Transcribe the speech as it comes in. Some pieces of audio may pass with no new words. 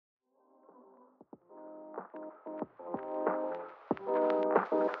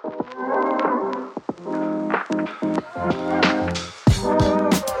Hello,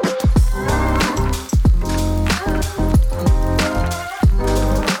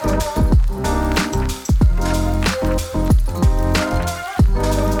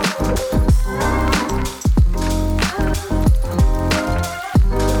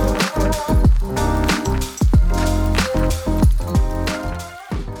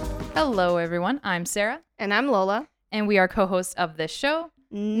 everyone. I'm Sarah. And I'm Lola. And we are co-hosts of this show,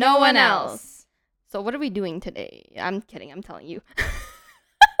 No One Else. So what are we doing today? I'm kidding. I'm telling you.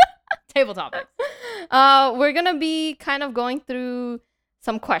 Table topics. We're going to be kind of going through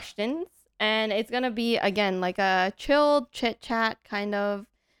some questions. And it's going to be, again, like a chilled chit-chat, kind of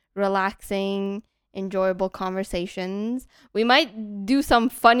relaxing, enjoyable conversations. We might do some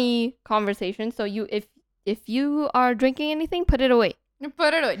funny conversations. So if you are drinking anything, put it away.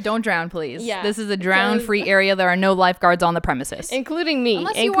 Put it away. Don't drown, please. Yeah. This is a drown-free area. There are no lifeguards on the premises. Including me.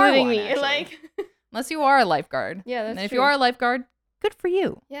 Unless you are one, actually. Like, unless you are a lifeguard. Yeah, that's and true. if you are a lifeguard, good for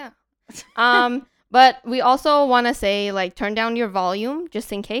you. Yeah. But we also want to say, like, turn down your volume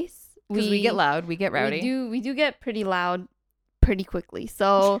just in case. Because we get loud. We get rowdy. We do get pretty loud pretty quickly.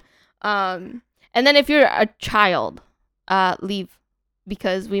 So, and then if you're a child, leave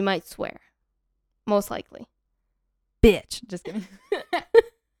because we might swear. Most likely. Bitch. Just kidding.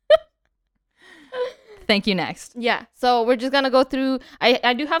 Thank you. Next. Yeah. So we're just going to go through.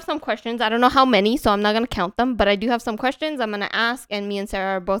 I do have some questions. I don't know how many, so I'm not going to count them. But I do have some questions I'm going to ask. And me and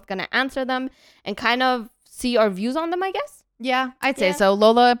Sarah are both going to answer them and kind of see our views on them, I guess. Yeah, I'd say so.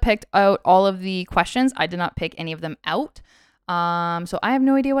 Lola picked out all of the questions. I did not pick any of them out. So I have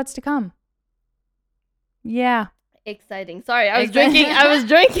no idea what's to come. Yeah. Exciting. Sorry, I was drinking.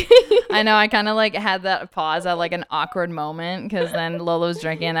 I know. I kind of like had that pause at like an awkward moment because then Lola was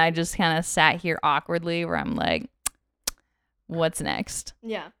drinking and I just kind of sat here awkwardly where I'm like, what's next?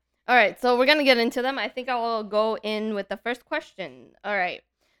 Yeah. All right. So we're going to get into them. I think I will go in with the first question. All right.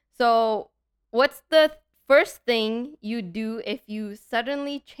 So what's the first thing you do if you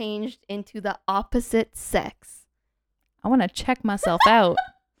suddenly changed into the opposite sex? I want to check myself out.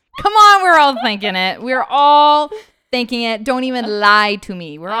 Come on, we're all thinking it. We're all thinking it. Don't even lie to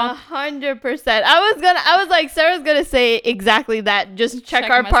me. We're all 100%. I was like, Sarah's gonna say exactly that. Just check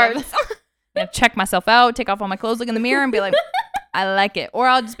our parts. I'm gonna check myself out, take off all my clothes, look in the mirror, and be like, I like it. Or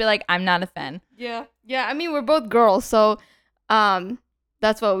I'll just be like, I'm not a fan. Yeah. I mean, we're both girls, so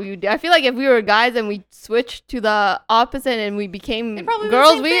that's what we would do. I feel like if we were guys and we switched to the opposite and we became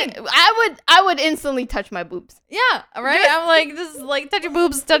girls, I would instantly touch my boobs. Yeah, right? I'm like, just like touch your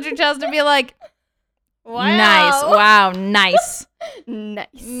boobs, touch your chest, and be like, wow. Nice. Wow, nice.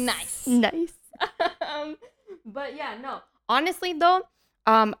 Nice. But yeah, no. Honestly though,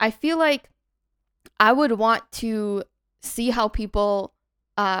 I feel like I would want to see how people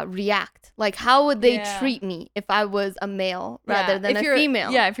react. Like, how would they treat me if I was a male rather than a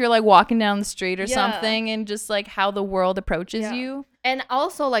female? Yeah, if you're like walking down the street or something and just like how the world approaches you. And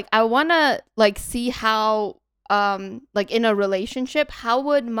also, like, I want to like see how like in a relationship, how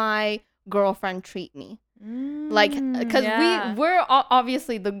would my girlfriend treat me? Like, because we're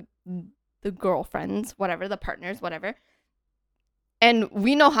obviously the girlfriends, whatever, the partners, whatever. And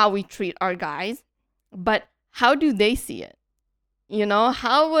we know how we treat our guys, but how do they see it? You know,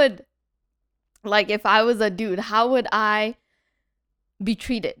 how would, like, if I was a dude, how would I be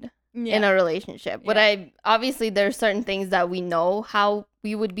treated in a relationship? Would I, obviously there's certain things that we know how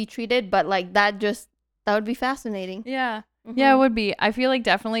we would be treated, but like that would be fascinating. Yeah. Mm-hmm. Yeah, it would be. I feel like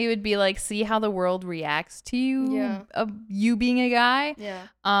definitely it would be like, see how the world reacts to you, you being a guy. Yeah.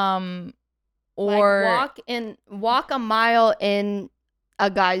 Or like walk a mile in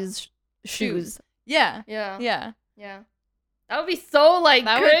a guy's shoes. Yeah. That would be so, like,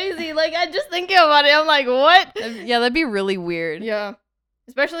 crazy. Like, I just thinking about it, I'm like, what? Yeah, that'd be really weird. Yeah.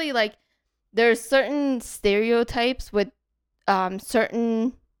 Especially, like, there's certain stereotypes with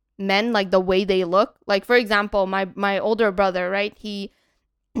certain men, like, the way they look. Like, for example, my older brother, right? He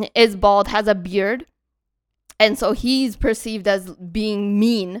is bald, has a beard. And so he's perceived as being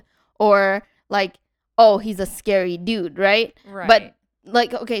mean or, like, oh, he's a scary dude, right? Right. But,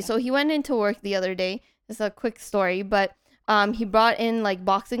 like, okay, so he went into work the other day. It's a quick story, but he brought in like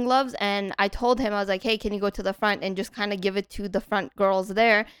boxing gloves and I told him, I was like, hey, can you go to the front and just kind of give it to the front girls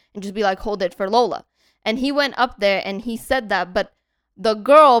there and just be like, hold it for Lola. And he went up there and he said that, but the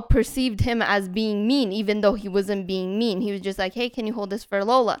girl perceived him as being mean, even though he wasn't being mean. He was just like, hey, can you hold this for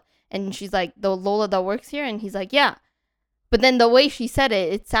Lola? And she's like, the Lola that works here? And he's like, yeah. But then the way she said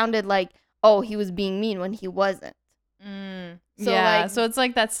it, it sounded like, oh, he was being mean when he wasn't. So yeah, like, so it's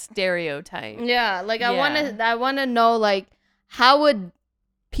like that stereotype. Yeah, like I want to know, like, how would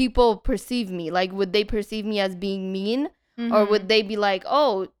people perceive me? Like, would they perceive me as being mean, or would they be like,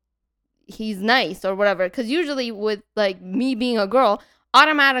 oh, he's nice or whatever? Because usually with like me being a girl,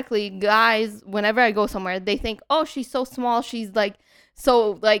 automatically guys, whenever I go somewhere, they think, oh, she's so small, she's like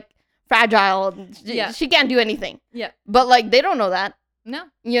so like fragile, she can't do anything. But like they don't know that. No.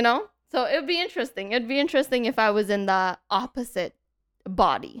 You know? So it'd be interesting if I was in the opposite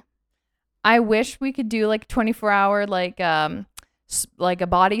body. I wish we could do like 24-hour like a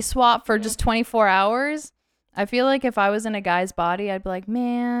body swap for just 24 hours. I feel like if I was in a guy's body, I'd be like,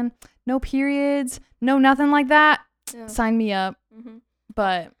 man, no periods, no nothing like that. Sign me up.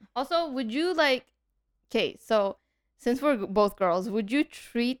 But also, would you like, okay, so since we're both girls, would you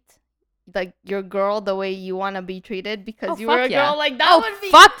treat like your girl the way you want to be treated because you were a girl? Like that would be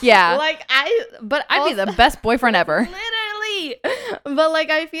fuck yeah. Like I'd be the best boyfriend ever. Literally. But like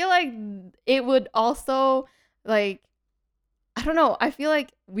I feel like it would also like, I don't know, I feel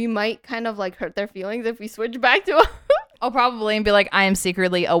like we might kind of like hurt their feelings if we switch back to I'll probably be like, I am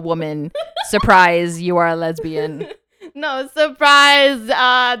secretly a woman. Surprise, you are a lesbian. No, surprise,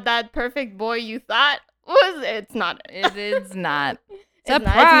 that perfect boy you thought it's not. It is not.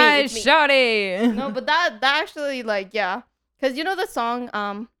 Surprise, shawty. No, but that actually, like, yeah. Because you know the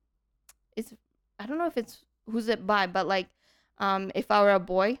song, it's, I don't know if it's, who's it by, but like, If I Were a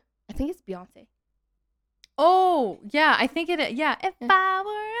Boy, I think it's Beyonce. Oh, yeah, I think it, yeah. If I were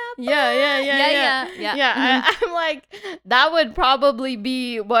a boy. Yeah. I'm like, that would probably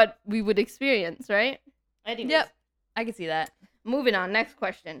be what we would experience, right? Anyways. Yep, I can see that. Moving on, next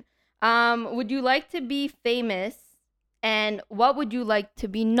question. Would you like to be famous, and what would you like to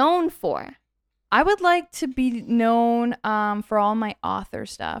be known for? I would like to be known for all my author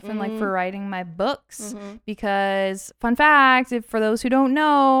stuff and like for writing my books because, fun fact, for those who don't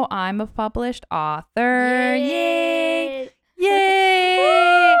know, I'm a published author. Yay!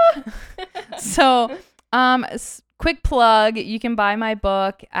 So, quick plug, you can buy my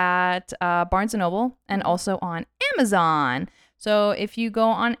book at Barnes & Noble and also on Amazon. So if you go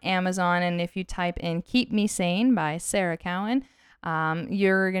on Amazon and if you type in Keep Me Sane by Sarah Cowan,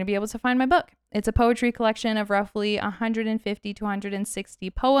 you're going to be able to find my book. It's a poetry collection of roughly 150 to 160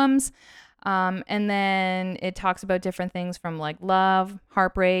 poems. And then it talks about different things from like love,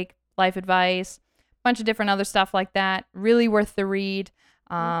 heartbreak, life advice, a bunch of different other stuff like that. Really worth the read.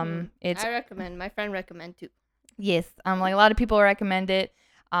 It's, I recommend. My friend recommend too. Yes. Like a lot of people recommend it.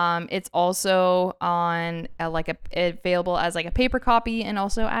 It's also on available as like a paper copy and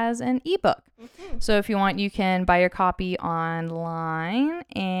also as an ebook. So if you want, you can buy your copy online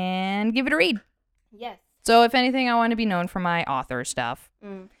and give it a read. Yes. So if anything, I want to be known for my author stuff.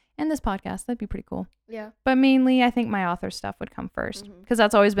 And this podcast, that'd be pretty cool. Yeah. But mainly, I think my author stuff would come first because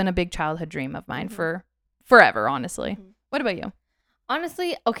that's always been a big childhood dream of mine for forever, honestly. What about you?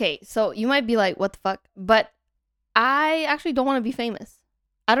 Honestly, okay, so you might be like, what the fuck? But I actually don't want to be famous.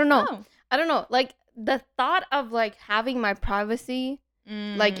 I don't know. Oh. I don't know. Like, the thought of, like, having my privacy,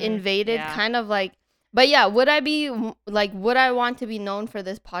 like, invaded kind of, like... But, yeah, would I want to be known for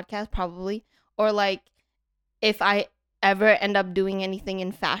this podcast? Probably. Or, like, if I ever end up doing anything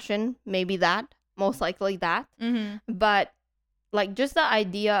in fashion, maybe that. Most likely that. But, like, just the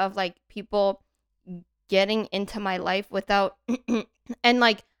idea of, like, people getting into my life without... and,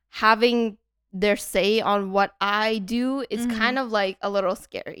 like, having... their say on what I do is kind of like a little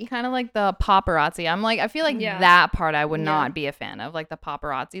scary. Kind of like the paparazzi. I'm like, I feel like that part I would not be a fan of, like the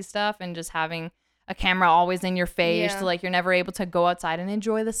paparazzi stuff and just having a camera always in your face, so like you're never able to go outside and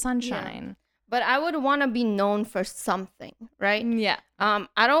enjoy the sunshine. But I would want to be known for something, right? Yeah.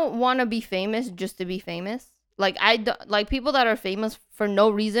 I don't want to be famous just to be famous. Like like people that are famous for no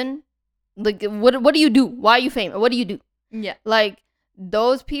reason. Like what do you do? Why are you famous? What do you do? Yeah. Like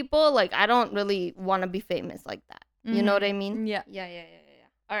those people, like, I don't really want to be famous like that. You know what I mean? Yeah.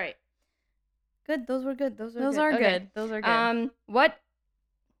 All right. Good. Those were good. Those are good. Those are good.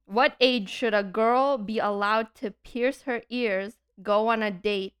 What age should a girl be allowed to pierce her ears, go on a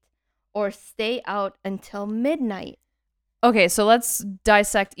date, or stay out until midnight? Okay, so let's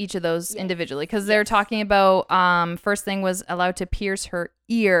dissect each of those individually because they're talking about first thing was allowed to pierce her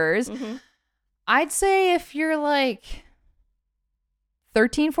ears. I'd say if you're like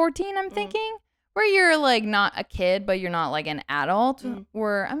 13, 14, I'm thinking, where you're like not a kid, but you're not like an adult,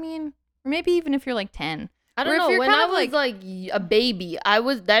 or I mean, maybe even if you're like 10. I don't know. When I was like a baby, I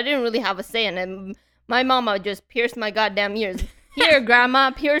didn't really have a say in it. My mama just pierced my goddamn ears. Here,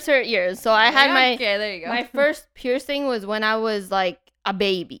 grandma, pierce her ears. So I had there you go. My first piercing was when I was like a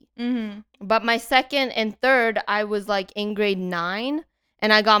baby. But my second and third, I was like in grade 9.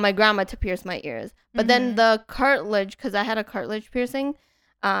 And I got my grandma to pierce my ears. But then the cartilage, because I had a cartilage piercing,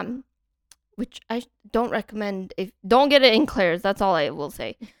 which I don't recommend. If don't get it in Claire's, that's all I will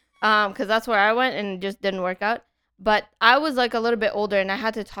say, because that's where I went and it just didn't work out. But I was like a little bit older and I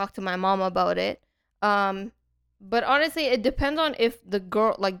had to talk to my mom about it. But honestly, it depends on if the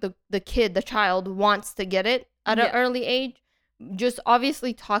girl, like the kid, the child wants to get it at an early age. Just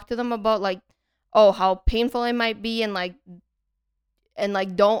obviously talk to them about like, oh, how painful it might be, and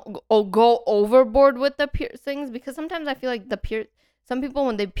don't go overboard with the piercings, because sometimes I feel like some people,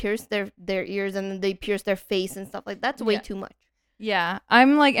 when they pierce their ears and then they pierce their face and stuff, like that's way too much. Yeah,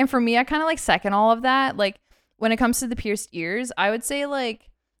 I'm like, and for me, I kind of like second all of that. Like when it comes to the pierced ears, I would say like,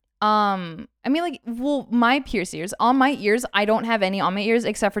 I mean like, well, my pierced ears on my ears, I don't have any on my ears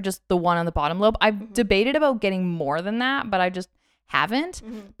except for just the one on the bottom lobe. I've debated about getting more than that, but I just haven't.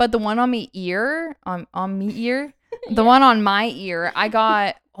 But the one on my ear, the one on my ear, I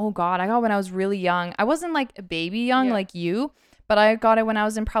got when I was really young. I wasn't like a baby young like you, but I got it when I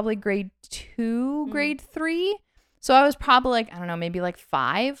was in probably grade 2, grade 3. So I was probably like, I don't know, maybe like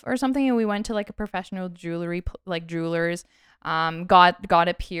 5 or something. And we went to like a professional jewelers, got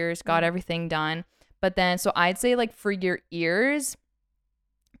it pierced, got everything done. But then, so I'd say like for your ears,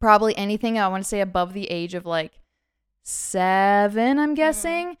 probably anything I want to say above the age of like 7, I'm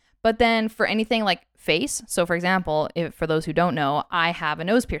guessing. But then for anything like face, so for example, for those who don't know, I have a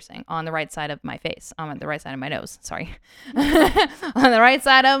nose piercing on the right side of my face. On the right side of my nose, sorry. On the right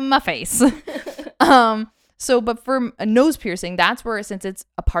side of my face. So, but for a nose piercing, that's where, since it's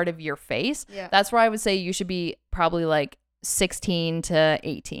a part of your face, that's where I would say you should be probably like 16 to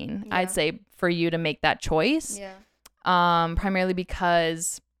 18. I'd say for you to make that choice. Primarily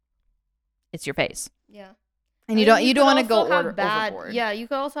because it's your face. And you don't want to go overboard. Yeah, you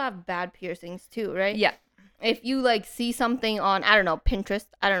could also have bad piercings too, right? Yeah. If you like see something on, I don't know, Pinterest,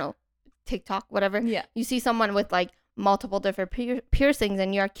 I don't know, TikTok, whatever. Yeah. You see someone with like multiple different piercings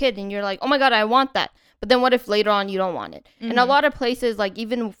and you're a kid and you're like, oh my God, I want that. But then what if later on you don't want it? And a lot of places, like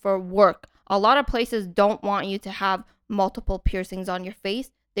even for work, a lot of places don't want you to have multiple piercings on your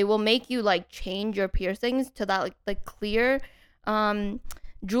face. They will make you like change your piercings to that like the clear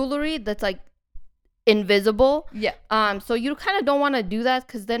jewelry that's like invisible. So you kind of don't want to do that,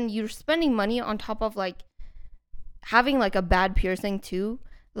 because then you're spending money on top of like having like a bad piercing too.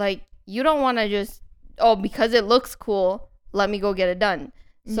 Like you don't want to just, oh, because it looks cool, let me go get it done.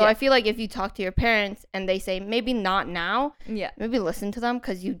 So I feel like if you talk to your parents and they say maybe not now, maybe listen to them,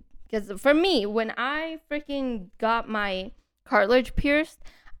 because for me, when I freaking got my cartilage pierced,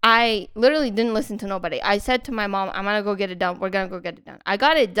 I literally didn't listen to nobody. I said to my mom, I'm gonna go get it done. We're gonna go get it done. I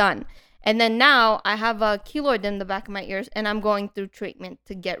got it done. And then now I have a keloid in the back of my ears and I'm going through treatment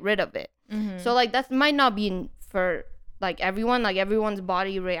to get rid of it. So like that might not be for like everyone, like everyone's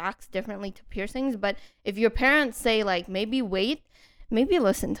body reacts differently to piercings. But if your parents say like maybe wait, maybe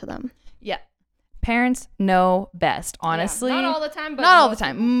listen to them. Yeah. Parents know best, honestly. Not all the time, but not all the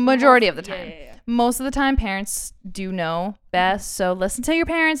time. Majority of the time. Yeah. Most of the time, parents do know best. So listen to your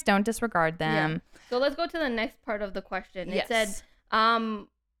parents. Don't disregard them. Yeah. So let's go to the next part of the question. It said,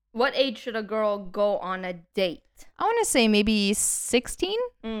 what age should a girl go on a date? I want to say maybe 16.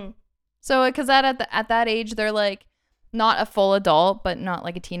 So because at that age, they're like not a full adult, but not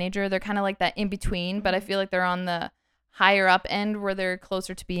like a teenager. They're kind of like that in between. But I feel like they're on the higher up end where they're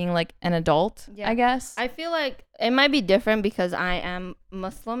closer to being like an adult, I guess. I feel like it might be different because I am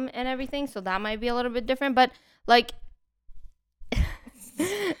Muslim and everything, so that might be a little bit different, but like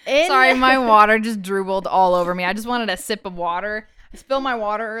sorry, my water just dribbled all over me. I just wanted a sip of water. I spilled my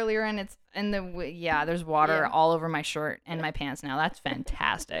water earlier and there's water all over my shirt and my pants now. That's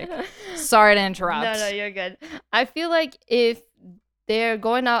fantastic. Sorry to interrupt. No, you're good. I feel like if they're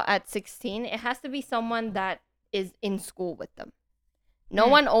going out at 16, it has to be someone that is in school with them. No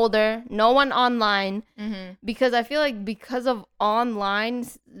one older, no one online. Because I feel like because of online,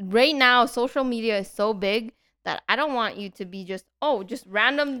 right now, social media is so big that I don't want you to be just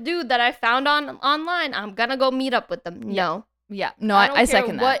random dude that I found online. I'm going to go meet up with them. No. Yeah. No, I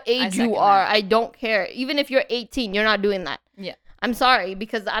second that. What age you are, I don't care. Even if you're 18, you're not doing that. Yeah. I'm sorry,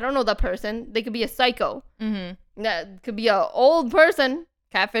 because I don't know the person. They could be a psycho. That could be an old person.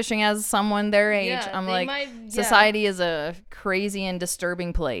 Catfishing as someone their age. I'm like, society is a crazy and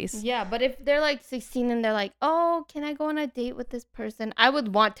disturbing place. Yeah, but if they're like 16 and they're like, oh, can I go on a date with this person? I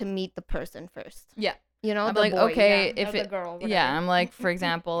would want to meet the person first. Yeah. You know, I'm the like, boy, okay, if the girl, whatever. Yeah, I'm like, for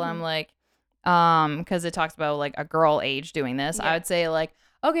example, I'm like, because it talks about like a girl age doing this. I would say like,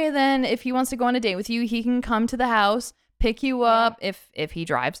 okay, then if he wants to go on a date with you, he can come to the house, pick you up if he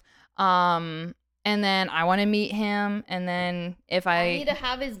drives. and then I want to meet him, and then if I need to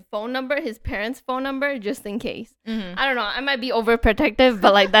have his phone number, his parents' phone number, just in case. Mhm. I don't know. I might be overprotective,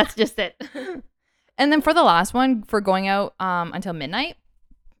 but like that's just it. And then for the last one, for going out until midnight,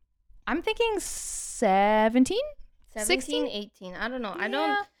 I'm thinking 17? 17, 18. I don't know.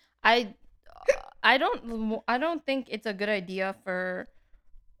 Yeah. I don't think it's a good idea for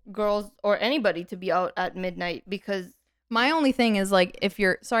girls or anybody to be out at midnight because My only thing is like, if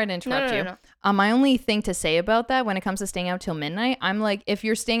you're, sorry to interrupt you. No. My only thing to say about that when it comes to staying out till midnight, I'm like, if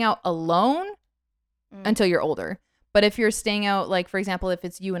you're staying out alone until you're older, but if you're staying out, like, for example, if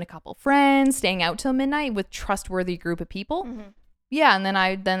it's you and a couple friends staying out till midnight with trustworthy group of people, yeah, and then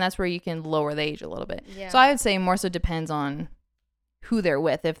that's where you can lower the age a little bit. Yeah. So I would say more so depends on who they're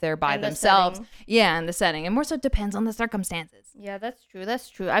with, if they're by themselves. Yeah, and the setting. And more so depends on the circumstances. Yeah, that's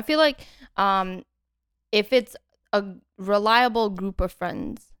true. I feel like if it's a reliable group of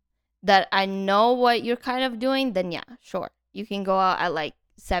friends that I know what you're kind of doing, then yeah, sure. You can go out at like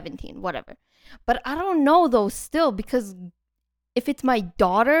 17, whatever. But I don't know though still, because if it's my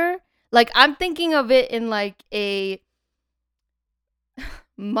daughter, like I'm thinking of it in like a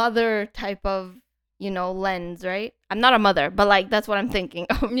mother type of, lens, right? I'm not a mother, but like that's what I'm thinking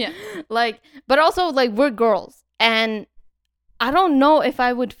of. Yeah. Like, but also like we're girls, and I don't know if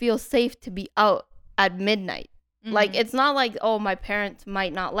I would feel safe to be out at midnight. Like, it's not like, oh, my parents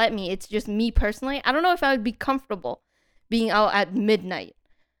might not let me. It's just me personally. I don't know if I would be comfortable being out at midnight.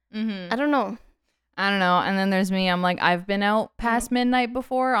 I don't know. And then there's me. I'm like, I've been out past midnight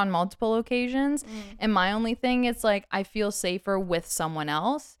before on multiple occasions. And my only thing is like, I feel safer with someone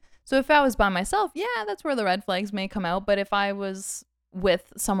else. So if I was by myself, yeah, that's where the red flags may come out. But if I was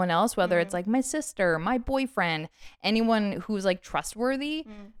with someone else, whether it's like my sister, my boyfriend, anyone who's like trustworthy,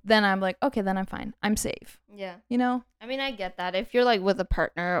 then I'm like, okay, then I'm fine. I'm safe. Yeah. I mean, I get that. If you're like with a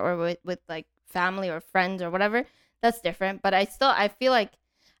partner or with like family or friends or whatever, that's different. But I feel like,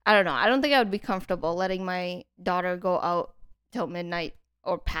 I don't know. I don't think I would be comfortable letting my daughter go out till midnight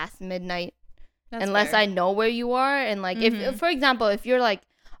or past midnight. That's unless fair. I know where you are. And like, if, for example, if you're like,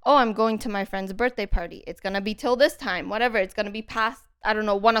 oh, I'm going to my friend's birthday party, it's going to be till this time, whatever. It's going to be past, I don't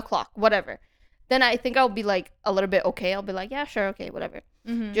know, 1:00, whatever. Then I think I'll be like a little bit okay. I'll be like, yeah, sure, okay, whatever.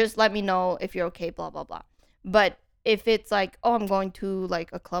 Just let me know if you're okay, blah, blah, blah. But if it's like, oh, I'm going to like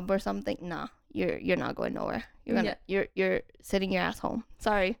a club or something, nah, you're not going nowhere. You're sitting your ass home.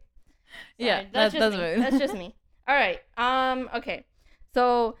 Sorry. Yeah, that's just me. All right. Okay.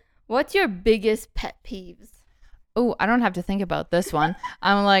 So what's your biggest pet peeves? Oh, I don't have to think about this one.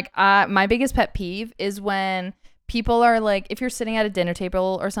 I'm like, my biggest pet peeve is when people are like, if you're sitting at a dinner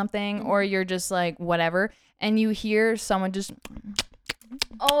table or something, or you're just like, whatever, and you hear someone just,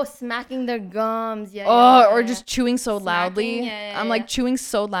 smacking their gums. Or just chewing so loudly. I'm like chewing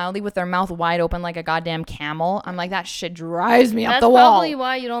so loudly with their mouth wide open like a goddamn camel. I'm like, that shit drives me up the wall. That's probably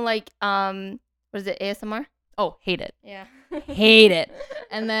why you don't like, what is it, ASMR? Oh, hate it. Yeah. Hate it.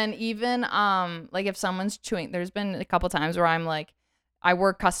 And then even like if someone's chewing, there's been a couple times where I'm like, I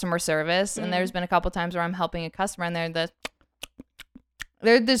work customer service, and there's been a couple times where I'm helping a customer and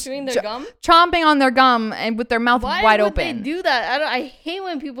they're just chewing their gum, chomping on their gum and with their mouth wide open. Why would they do that? I hate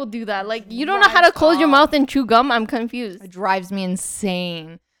when people do that. Like, you don't know how to close your mouth and chew gum. I'm confused. It drives me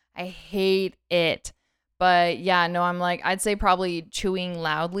insane. I hate it. But yeah, no, I'm like, I'd say probably chewing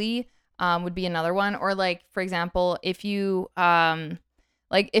loudly would be another one. Or like, for example, if you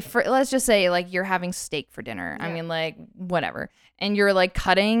let's just say like you're having steak for dinner. I mean, like, whatever, and you're like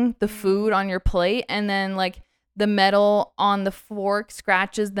cutting the food on your plate, and then like the metal on the fork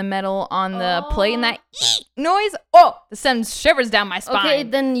scratches the metal on the plate, and that noise, it sends shivers down my spine. Okay,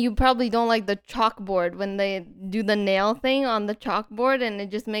 then you probably don't like the chalkboard when they do the nail thing on the chalkboard, and it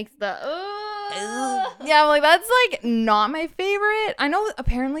just makes the yeah, I'm like, that's like not my favorite. I know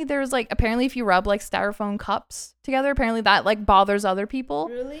apparently if you rub like styrofoam cups together, apparently that like bothers other people.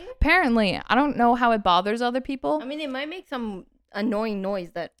 Really? Apparently. I don't know how it bothers other people. I mean, it might make some annoying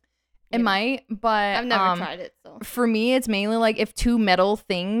noise that it might, but I've never tried it. So for me, it's mainly like if two metal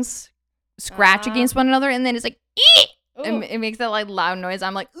things scratch against one another, and then it's like, it makes that like loud noise.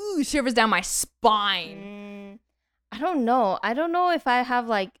 I'm like, ooh, shivers down my spine. I don't know. I don't know if I have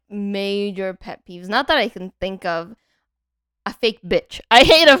like major pet peeves. Not that I can think of. A fake bitch. I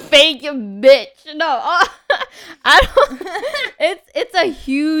hate a fake bitch. No, I don't. It's a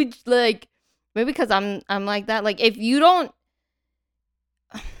huge like. Maybe because I'm like that. Like if you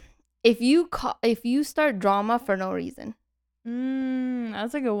start drama for no reason.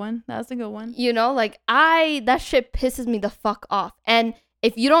 That's a good one. Like that shit pisses me the fuck off. And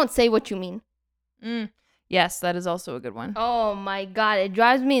if you don't say what you mean. Yes, that is also a good one. Oh my God, it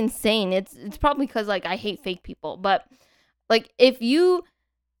drives me insane. It's probably because like I hate fake people, but like if you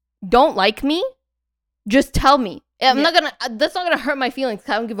don't like me, just tell me. I'm not gonna. That's not gonna hurt my feelings.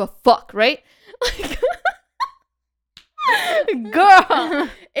 'Cause I don't give a fuck, right? Like, girl,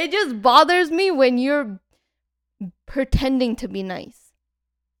 it just bothers me when you're pretending to be nice.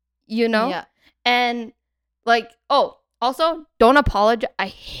 You know? Yeah. And like, oh, also, don't apologize. I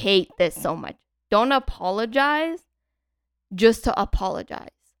hate this so much. Don't apologize just to apologize.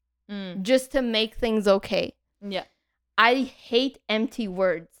 Just to make things okay. Yeah. I hate empty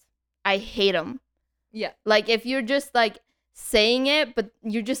words. I hate them. Yeah. Like if you're just like saying it, but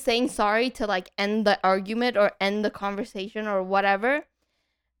you're just saying sorry to like end the argument or end the conversation or whatever,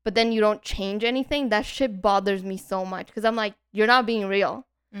 but then you don't change anything, that shit bothers me so much because I'm like, you're not being real.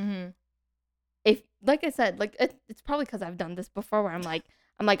 If, like I said, like it's probably because I've done this before where I'm like,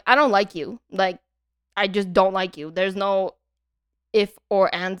 I don't like you. Like, I just don't like you. There's no if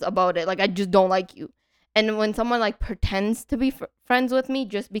or ands about it. Like, I just don't like you. And when someone like pretends to be friends with me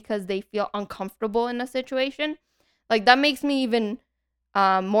just because they feel uncomfortable in a situation, like that makes me even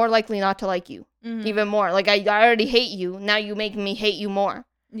more likely not to like you. Even more. Like I already hate you. Now you make me hate you more.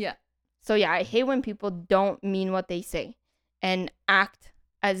 Yeah. So yeah, I hate when people don't mean what they say and act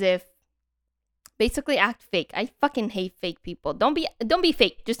as if, basically act fake. I fucking hate fake people. Don't be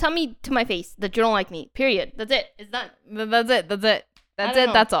fake. Just tell me to my face that you don't like me. Period. That's it. It's done. That's it.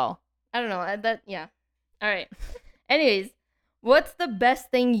 That's all. I don't know. Yeah. All right. Anyways, what's the best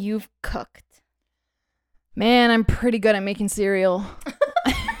thing you've cooked? Man, I'm pretty good at making cereal.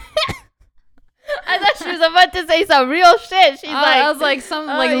 I thought she was about to say some real shit. She's like, I was like some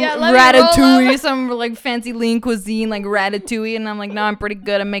yeah, ratatouille, some like fancy lean cuisine like ratatouille, and I'm like, no, I'm pretty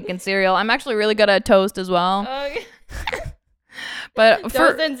good at making cereal. I'm actually really good at toast as well. Okay. But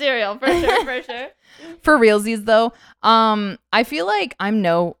toast and cereal for sure. For realsies though, I feel like I'm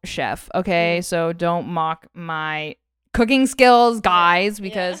no chef. Okay, so don't mock my cooking skills, guys,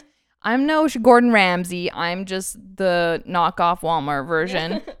 because I'm no Gordon Ramsay. I'm just the knockoff Walmart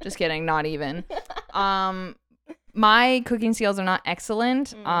version. Just kidding, not even. My cooking skills are not excellent.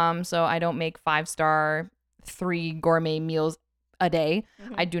 So I don't make 5-star 3 gourmet meals a day.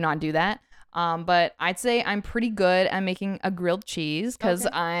 I do not do that. But I'd say I'm pretty good at making a grilled cheese because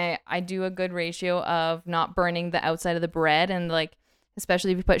I do a good ratio of not burning the outside of the bread, and like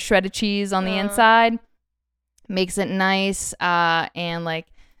especially if you put shredded cheese on the inside, makes it nice and like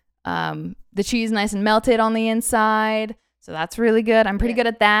the cheese nice and melted on the inside. So that's really good. I'm pretty good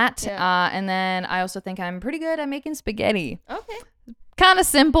at that. And then I also think I'm pretty good at making spaghetti. Okay. Kind of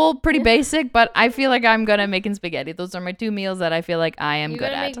simple, pretty basic, but I feel like I'm good at making spaghetti. Those are my 2 meals that I feel like I am good at.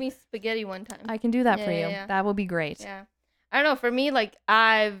 You gotta make me spaghetti one time. I can do that for you. Yeah. That will be great. Yeah. I don't know. For me, like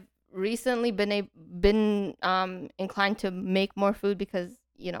I've recently been inclined to make more food because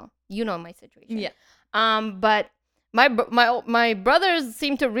you know my situation. Yeah. But my brothers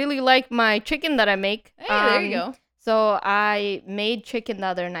seem to really like my chicken that I make. Hey, there you go. So I made chicken the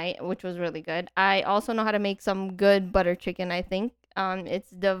other night, which was really good. I also know how to make some good butter chicken, I think. It's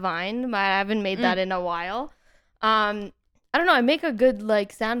divine, but I haven't made that in a while. I don't know. I make a good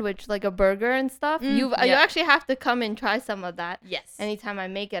like sandwich, like a burger and stuff. You actually have to come and try some of that. Yes. Anytime I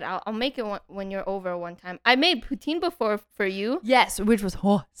make it, I'll make it when you're over one time. I made poutine before for you. Yes, which was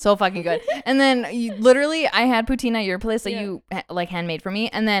so fucking good. And then literally, I had poutine at your place that you like handmade for me,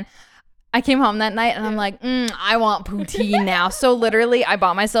 and then I came home that night and I'm like, I want poutine now. So literally, I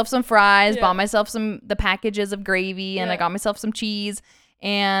bought myself some fries, bought myself the packages of gravy, and I got myself some cheese.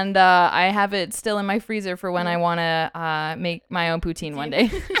 And I have it still in my freezer for when I want to make my own poutine one day.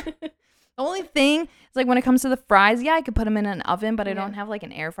 The only thing is like when it comes to the fries, I could put them in an oven, but I don't have like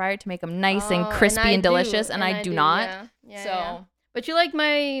an air fryer to make them nice and crispy and delicious. And I do not. So. But you like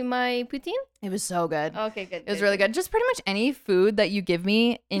my poutine? It was so good. Okay, good. It was really good. Just pretty much any food that you give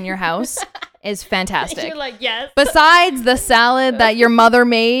me in your house is fantastic. You're like, yes. Besides the salad that your mother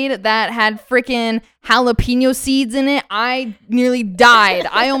made that had freaking jalapeno seeds in it, I nearly died.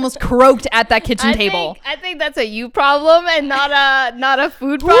 I almost croaked at that kitchen table. I think that's a you problem and not a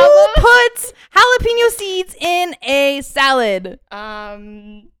food problem. Who puts jalapeno seeds in a salad?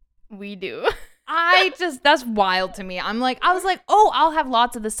 We do. That's wild to me. I was like, oh, I'll have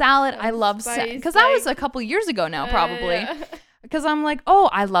lots of the salad. I love salad. Because that was a couple years ago now, probably. Because I'm like, oh,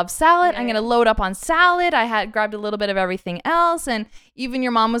 I love salad. I'm going to load up on salad. I had grabbed a little bit of everything else. And even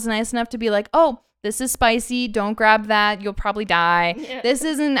your mom was nice enough to be like, oh, this is spicy. Don't grab that. You'll probably die. Yeah. This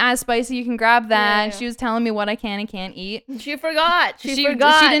isn't as spicy. You can grab that. Yeah. She was telling me what I can and can't eat. She forgot. She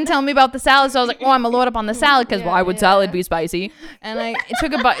forgot. She didn't tell me about the salad, so I was like, oh, I'm gonna load up on the salad because why would salad be spicy? And I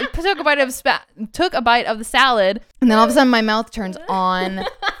took a bite of the salad, and then all of a sudden my mouth turns on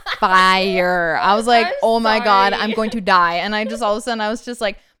fire. I was like, oh my God, I'm going to die. And I just all of a sudden I was just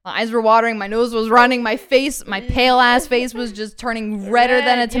like, my eyes were watering, my nose was running, my pale ass face was just turning redder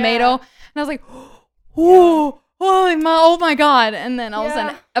than a tomato. And I was like, oh my God. And then all of a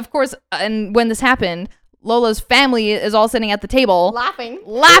sudden, of course, and when this happened, Lola's family is all sitting at the table laughing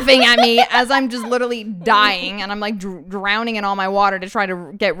at me as I'm just literally dying, and I'm like drowning in all my water to try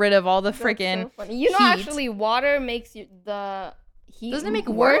to get rid of all the freaking heat. Actually, water makes the heat. Doesn't it make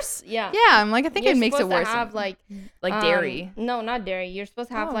it worse? Yeah. Yeah, I'm like, I think it makes it worse. To have like dairy. No, not dairy. You're supposed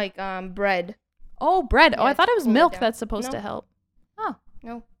to have like bread. Oh, bread. I thought it was milk that's supposed to help. Oh.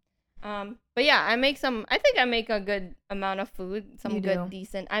 No. But yeah, I think I make a good amount of food.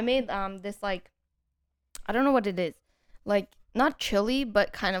 Decent. I made this like, I don't know what it is. Like not chili,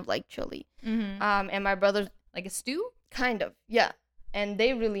 but kind of like chili. Mm-hmm. And my brother's like a stew? Kind of. Yeah. And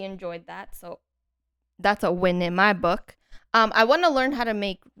they really enjoyed that. So that's a win in my book. I want to learn how to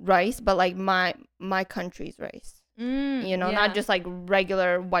make rice, but like my country's rice. Not just like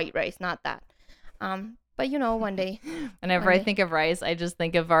regular white rice, not that. But one day. Whenever I think of rice, I just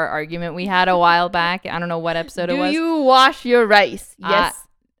think of our argument we had a while back. I don't know what episode it was. Do you wash your rice? Yes.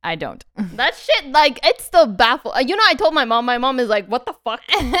 I don't. That shit, like, it's still baffled. I told my mom. My mom is like, what the fuck?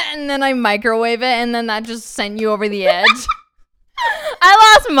 And then I microwave it, and then that just sent you over the edge.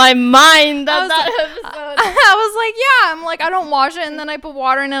 I lost my mind that episode. I was like, yeah. I'm like, I don't wash it, and then I put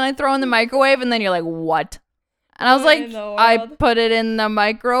water in and I throw in the microwave, and then you're like, what? And I was like, I put it in the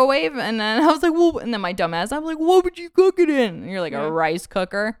microwave, and then I was like, well, and then my dumbass, I'm like, what would you cook it in? And you're like, a rice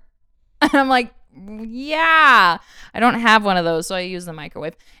cooker. And I'm like, yeah, I don't have one of those, so I use the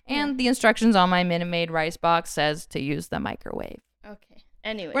microwave. And the instructions on my Minute Maid rice box says to use the microwave. Okay.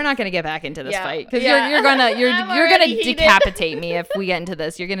 Anyway, we're not gonna get back into this fight because you're gonna decapitate me if we get into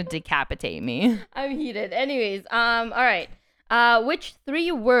this. You're gonna decapitate me. I'm heated. Anyways, all right. Which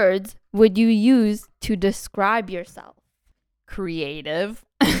 3 words would you use to describe yourself? Creative.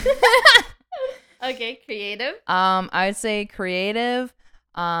 Okay, creative. I would say creative.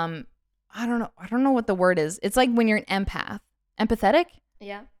 I don't know what the word is. It's like when you're an empath. Empathetic?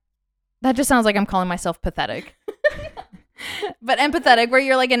 Yeah. That just sounds like I'm calling myself pathetic. But empathetic, where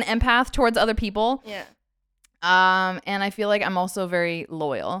you're like an empath towards other people. Yeah. And I feel like I'm also very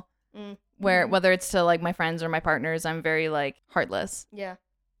loyal. Where whether it's to like my friends or my partners, I'm very like heartless. Yeah.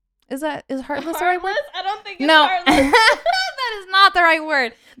 Is heartless the right word? I don't think it's heartless. That is not the right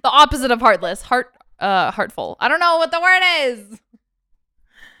word. The opposite of heartless. Heartful. I don't know what the word is.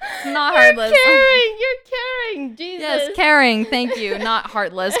 Not heartless. You're caring. Jesus. Yes, caring. Thank you. Not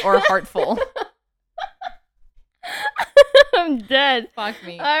heartless or heartful. I'm dead. Fuck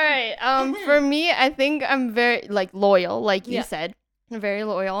me. All right. For me, I think I'm very like loyal, like you said. I'm very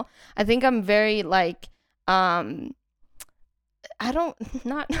loyal. I think I'm very like I don't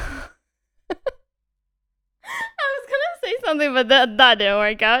not I was gonna say something, but that didn't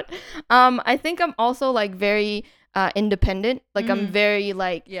work out. I think I'm also like very independent. Like I'm very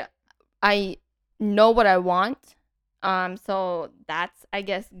like I know what I want. So that's I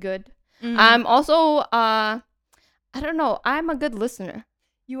guess good. I'm also I don't know. I'm a good listener.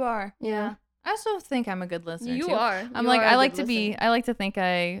 You are. Yeah. I also think I'm a good listener. You too. are. I'm like I like to think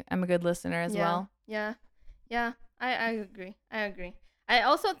I am a good listener as well. Yeah. Yeah. I agree. I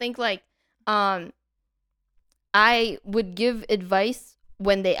also think like I would give advice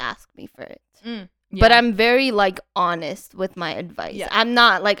when they ask me for it. But I'm very like honest with my advice. Yeah. I'm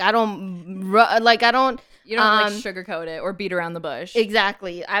not like I don't you don't like sugarcoat it or beat around the bush.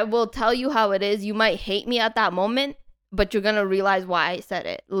 Exactly. I will tell you how it is. You might hate me at that moment, but you're gonna realize why I said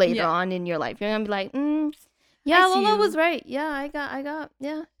it later on in your life. You're gonna be like, yeah, Lola was right. Yeah, I got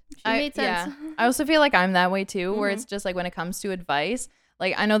yeah. She made sense. Yeah. I also feel like I'm that way too, where it's just like when it comes to advice,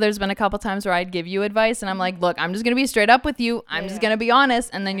 like I know there's been a couple times where I'd give you advice and I'm like, look, I'm just gonna be straight up with you. I'm just gonna be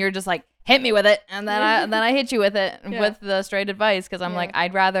honest, and then you're just like, hit me with it, and then I hit you with it with the straight advice because I'm like,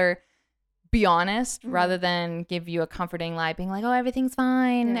 I'd rather be honest rather than give you a comforting lie, being like, oh, everything's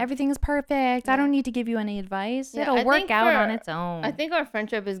fine, everything's perfect. I don't need to give you any advice. It'll work out on its own. I think our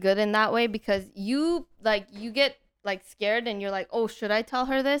friendship is good in that way because you get like scared and you're like, oh, should I tell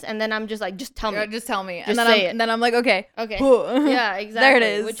her this? And then I'm just like, just tell me. Just tell me. Just say it. And then I'm like, okay. Yeah, exactly. There it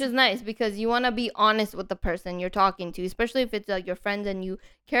is. Which is nice because you want to be honest with the person you're talking to, especially if it's like your friends and you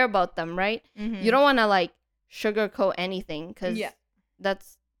care about them, right? You don't want to like sugarcoat anything because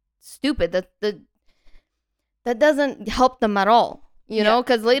that's stupid. The that doesn't help them at all. You know,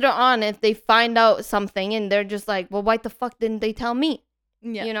 because later on, if they find out something and they're just like, well, why the fuck didn't they tell me?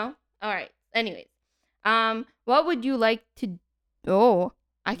 Yeah. You know? All right. Anyways, what would you like to? Oh,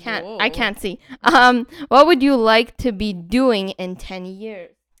 I can't see. What would you like to be doing in 10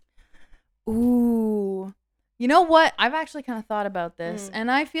 years? Ooh, you know what? I've actually kind of thought about this,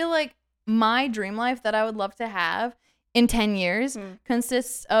 and I feel like my dream life that I would love to have in 10 years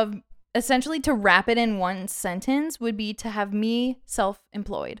consists of, essentially, to wrap it in one sentence, would be to have me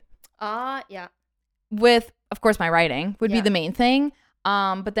self-employed. Yeah. With, of course, my writing would be the main thing.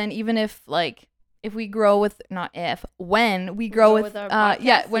 But then even if we grow with, when we grow with our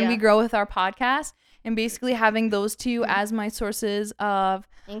podcast, we grow with our podcast, and basically having those two as my sources of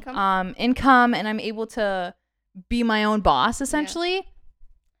income, and I'm able to be my own boss, essentially.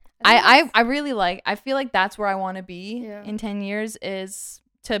 Yeah. I feel like that's where I want to be in 10 years, is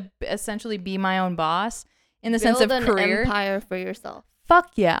to essentially be my own boss in the sense of career. Build an empire for yourself.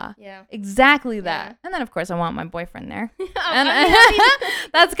 Fuck yeah. Yeah. Exactly that. Yeah. And then, of course, I want my boyfriend there. And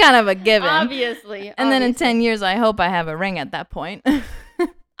that's kind of a given. Obviously. And then in 10 years, I hope I have a ring at that point.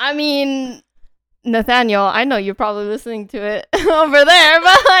 I mean, Nathaniel, I know you're probably listening to it over there,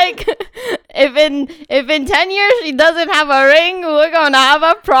 but like, if in 10 years she doesn't have a ring, we're gonna have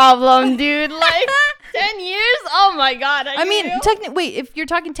a problem, dude. Like, 10 years? Oh my God. I mean, wait, if you're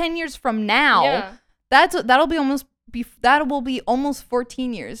talking 10 years from now, that'll be almost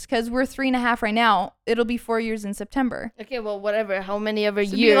 14 years, because we're 3.5 right now. It'll be 4 years in September. Okay, well, whatever. How many ever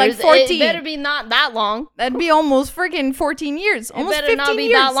so years? Like 14. It better be not that long. That'd be almost freaking 14 years. Almost 15 years. It better not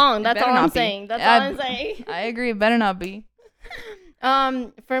be that long. That's all I'm saying. That's all I'm saying. I agree. It better not be.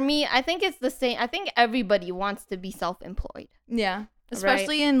 For me, I think it's the same. I think everybody wants to be self-employed. Yeah.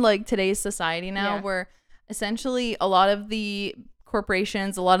 Especially in like today's society now, where essentially a lot of the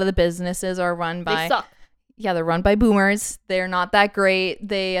corporations, a lot of the businesses are run by... They suck. Yeah, they're run by boomers. They're not that great.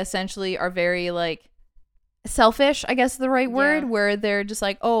 They essentially are very like selfish, I guess is the right word, where they're just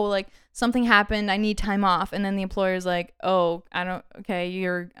like, oh, like something happened, I need time off. And then the employer's like, oh,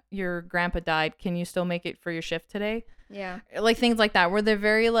 your grandpa died. Can you still make it for your shift today? Yeah. Like things like that, where they're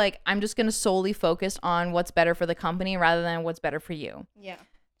very like, I'm just going to solely focus on what's better for the company rather than what's better for you. Yeah.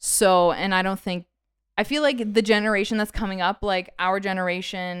 So, and I feel like the generation that's coming up, like our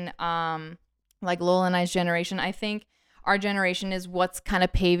generation, like Lola and I's generation, I think our generation is what's kind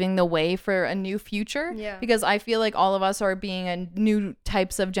of paving the way for a new future. Yeah. Because I feel like all of us are being a new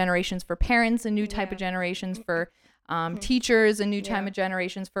types of generations for parents, a new type of generations for teachers, a new type of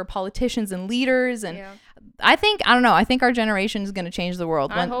generations for politicians and leaders. And I think our generation is going to change the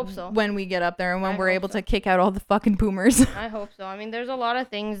world. I hope so. When we get up there and when we're able to kick out all the fucking boomers. I hope so. I mean, there's a lot of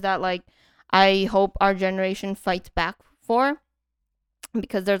things that like I hope our generation fights back for,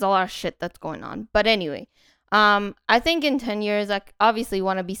 because there's a lot of shit that's going on. But anyway, I think in 10 years, I obviously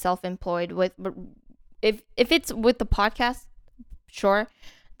want to be self-employed with, if it's with the podcast, sure,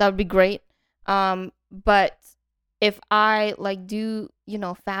 that would be great. But if I like do,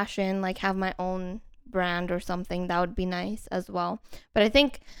 fashion, like have my own brand or something, that would be nice as well. But I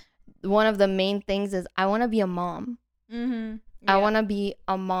think one of the main things is I want to be a mom. Mm-hmm. Yeah. I want to be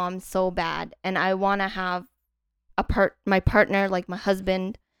a mom so bad, and I want to have my partner, like my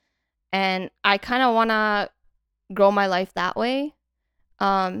husband, and I kind of want to grow my life that way,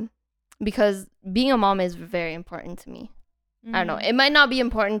 because being a mom is very important to me. I don't know, it might not be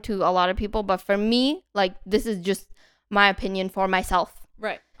important to a lot of people, but for me, like, this is just my opinion for myself.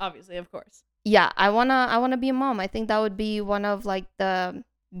 Right, obviously, of course. Yeah, I wanna be a mom. I think that would be one of like the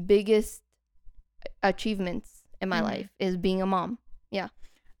biggest achievements in my life, is being a mom. Yeah.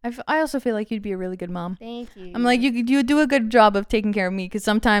 I also feel like you'd be a really good mom. Thank you. I'm like, you do a good job of taking care of me, because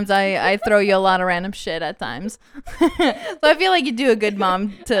sometimes I throw you a lot of random shit at times. So I feel like you do a good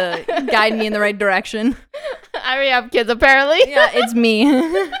mom to guide me in the right direction. I already have kids, apparently. Yeah, it's me.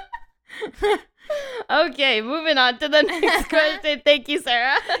 Okay, moving on to the next question. Thank you,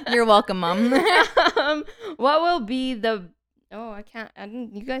 Sarah. You're welcome, Mom. What will be the... Oh,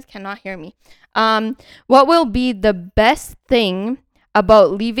 you guys cannot hear me. What will be the best thing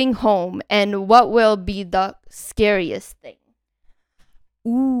about leaving home, and what will be the scariest thing?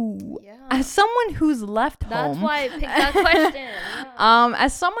 Ooh. Yeah. As someone who's left home. That's why I picked that question. Yeah.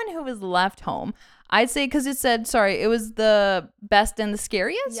 As someone who has left home, I'd say, because it was the best and the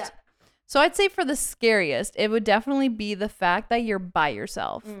scariest. Yeah. So I'd say for the scariest, it would definitely be the fact that you're by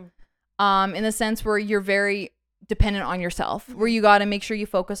yourself. In the sense where you're very dependent on yourself, where you got to make sure you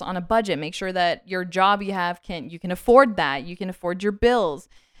focus on a budget, make sure that your job you have you can afford that, you can afford your bills.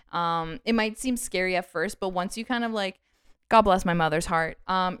 It might seem scary at first, but once you kind of like God bless my mother's heart.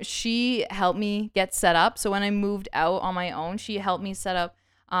 She helped me get set up. So when I moved out on my own, she helped me set up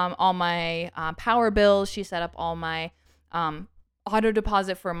all my power bills. She set up all my auto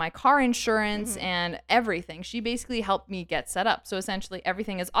deposit for my car insurance and everything. She basically helped me get set up. So essentially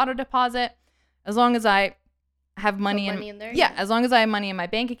everything is auto deposit. As long as I have money in there. Yeah, as long as I have money in my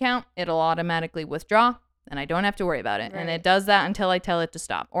bank account, it'll automatically withdraw and I don't have to worry about it. Right. And it does that until I tell it to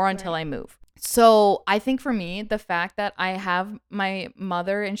stop or until I move. So I think for me, the fact that I have my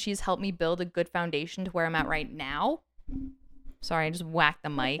mother and she's helped me build a good foundation to where I'm at right now. Sorry, I just whacked the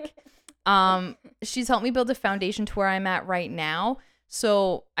mic. She's helped me build a foundation to where I'm at right now.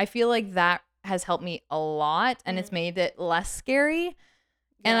 So I feel like that has helped me a lot and it's made it less scary. Yeah.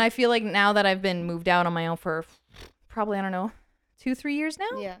 And I feel like now that I've been moved out on my own for probably, I don't know, 2-3 years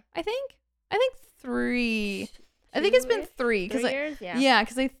now. Yeah. I think 3. I think it's been 3. 3 years? Yeah,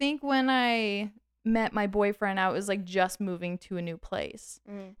 because I think when I met my boyfriend, I was like just moving to a new place.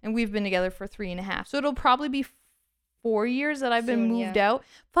 And we've been together for 3.5. So it'll probably be 4 years that I've been moved out.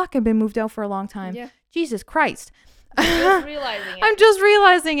 Fuck, I've been moved out for a long time. Yeah. Jesus Christ. I'm just realizing it. I'm just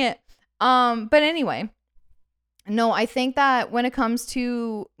realizing it. But anyway, no, I think that when it comes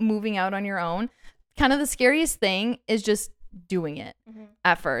to moving out on your own, kind of the scariest thing is just doing it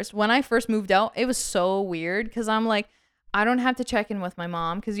at first. When I first moved out, it was so weird because I'm like, I don't have to check in with my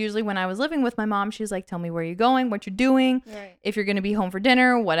mom because usually when I was living with my mom, she's like, tell me where you're going, what you're doing, if you're going to be home for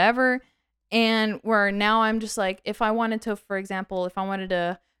dinner, whatever. And where now I'm just like, if I wanted to, for example, if I wanted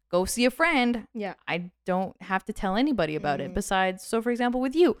to go see a friend, I don't have to tell anybody about it besides, so for example,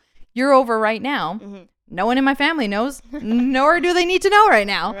 with you, you're over right now. No one in my family knows, nor do they need to know right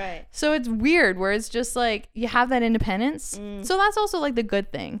now. Right. So it's weird where it's just like you have that independence. So that's also like the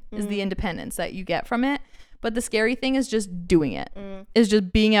good thing is the independence that you get from it. But the scary thing is just doing it, is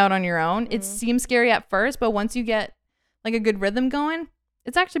just being out on your own. It seems scary at first, but once you get like a good rhythm going,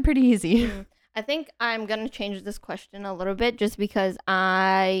 it's actually pretty easy. I think I'm going to change this question a little bit just because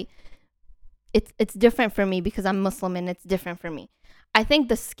it's different for me because I'm Muslim and it's different for me. I think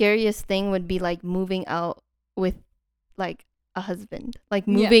the scariest thing would be like moving out with like a husband, like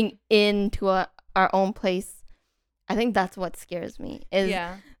moving into our own place. I think that's what scares me is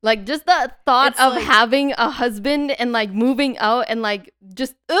like just the thought of like, having a husband and like moving out and like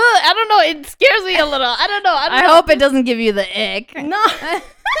just, I don't know. It scares me a little. I don't know. I hope it doesn't give you the ick. No.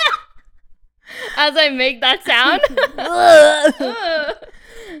 As I make that sound.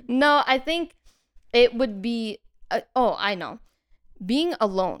 No, I think it would be, I know. Being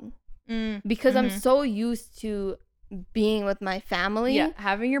alone because I'm so used to being with my family. Yeah,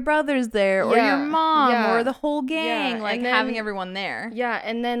 having your brothers there or your mom or the whole gang, like then, having everyone there. Yeah,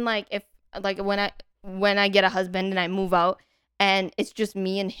 and then like if like when I get a husband and I move out and it's just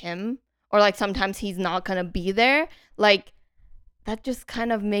me and him or like sometimes he's not gonna be there, like that just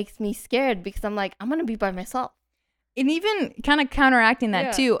kind of makes me scared because I'm like I'm gonna be by myself. And even kind of counteracting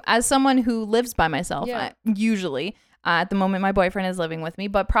that too, as someone who lives by myself, usually. At the moment, my boyfriend is living with me.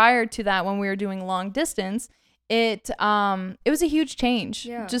 But prior to that, when we were doing long distance, it was a huge change.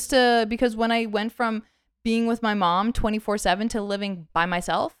 Yeah. Because when I went from being with my mom 24/7 to living by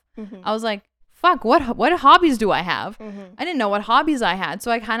myself, I was like, fuck, what hobbies do I have? I didn't know what hobbies I had.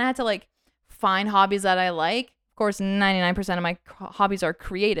 So I kind of had to like find hobbies that I like. Of course, 99% of my hobbies are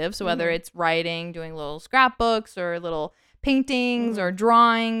creative. So whether it's writing, doing little scrapbooks or little paintings or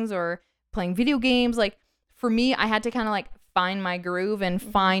drawings or playing video games, like for me, I had to kind of like find my groove and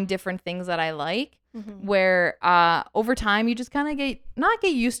find different things that I like where over time you just kind of not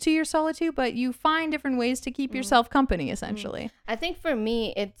get used to your solitude, but you find different ways to keep yourself company essentially. I think for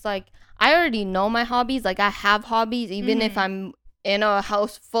me, it's like I already know my hobbies. Like I have hobbies, even if I'm in a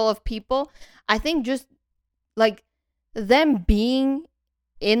house full of people. I think just like them being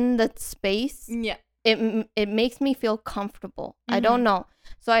in the space. Yeah. It makes me feel comfortable. I don't know.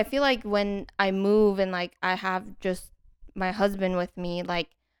 So I feel like when I move and like I have just my husband with me, like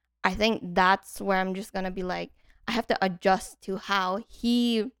I think that's where I'm just gonna be like I have to adjust to how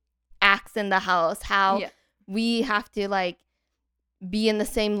he acts in the house, how we have to like be in the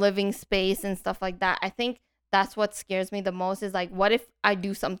same living space and stuff like that. I think that's what scares me the most is like what if I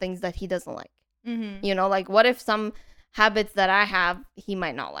do some things that he doesn't like? You know, like what if some habits that I have he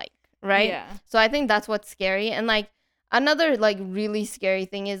might not like? Right? Yeah. So I think that's what's scary. And like another like really scary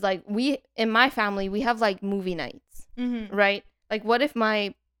thing is like we in my family we have like movie nights. Right? Like what if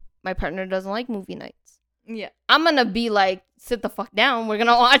my partner doesn't like movie nights? Yeah. I'm gonna be like, sit the fuck down. We're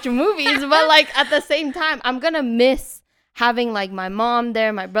gonna watch movies. But like at the same time, I'm gonna miss having like my mom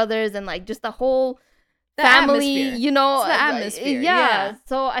there, my brothers, and like just the whole family, atmosphere. You know. It's the atmosphere. Yeah.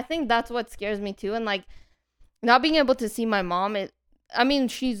 So I think that's what scares me too. And like not being able to see my mom, I mean,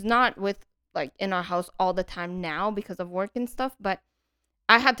 she's not with like in our house all the time now because of work and stuff, but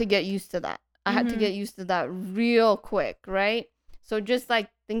I had to get used to that. I had to get used to that real quick, right? So just like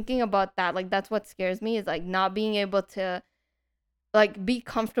thinking about that, like that's what scares me, is like not being able to like be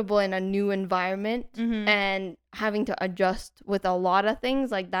comfortable in a new environment and having to adjust with a lot of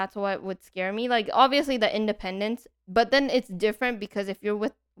things. Like that's what would scare me. Like obviously the independence, but then it's different because if you're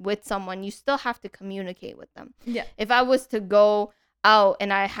with someone, you still have to communicate with them. Yeah. If I was to go out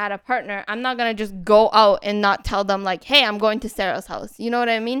and I had a partner, I'm not gonna just go out and not tell them like, hey, I'm going to Sarah's house. You know what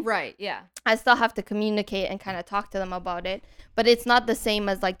I mean? Right. Yeah. I still have to communicate and kind of talk to them about it, but it's not the same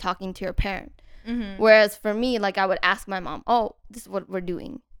as like talking to your parent. Whereas for me, like I would ask my mom, oh, this is what we're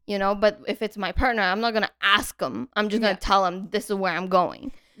doing, you know. But if it's my partner, I'm not gonna ask them. I'm just gonna tell them this is where I'm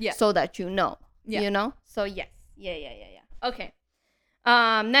going, so that you know, you know. So yes, yeah. Okay.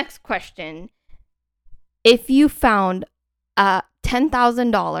 Next question: if you found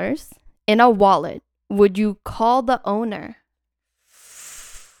 $10,000 in a wallet, would you call the owner?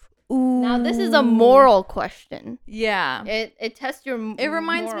 Ooh. Now this is a moral question. Yeah. It tests your. It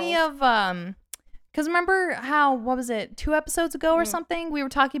reminds me of because remember how, what was it, 2 episodes ago or something, we were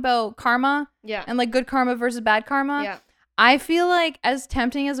talking about karma. Yeah. And like good karma versus bad karma. Yeah. I feel like as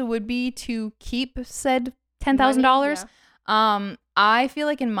tempting as it would be to keep said $10,000, I feel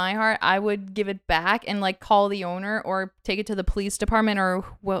like in my heart I would give it back and like call the owner or take it to the police department or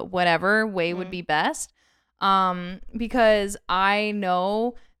whatever way would be best. Because I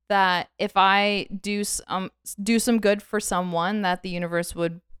know that if I do some good for someone, that the universe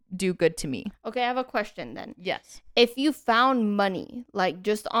would do good to me. Okay, I have a question then. Yes. If you found money, like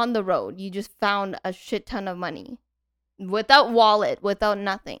just on the road, you just found a shit ton of money without wallet, without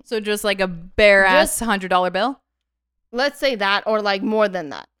nothing. So just like a bare ass $100 bill? Let's say that, or like more than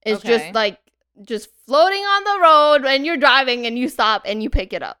that. It's Okay. just like just floating on the road and you're driving and you stop and you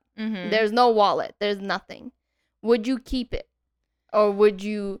pick it up. There's no wallet. There's nothing. Would you keep it? Or would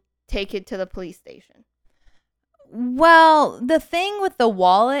you take it to the police station? Well, the thing with the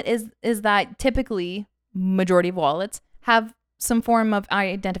wallet is that typically majority of wallets have some form of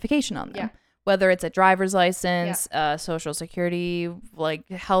identification on them. Yeah. Whether it's a driver's license, social security, like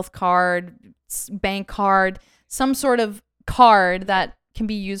health card, bank card, some sort of card that can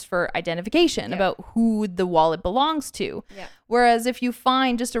be used for identification about who the wallet belongs to. Yeah. Whereas if you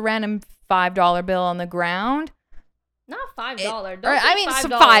find just a random $5 bill on the ground, not $5. I mean, $5.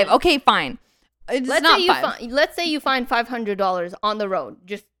 5. Okay, fine. It's let's not say $5. Let's say you find $500 on the road.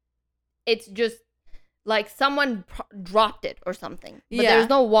 It's just like someone dropped it or something. But there's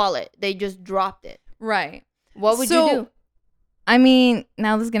no wallet. They just dropped it. Right. What would you do? I mean,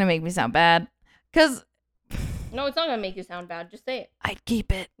 now this is going to make me sound bad. Because... No, it's not going to make you sound bad. Just say it. I'd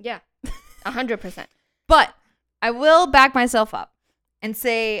keep it. Yeah. 100%. But I will back myself up and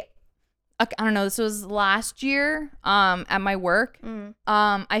say... I don't know, this was last year at my work.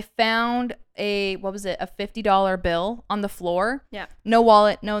 I found a $50 bill on the floor. Yeah. No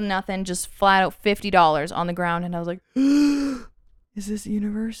wallet, no nothing, just flat out $50 on the ground. And I was like, is this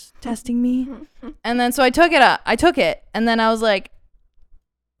universe testing me? And then so I took it. And then I was like,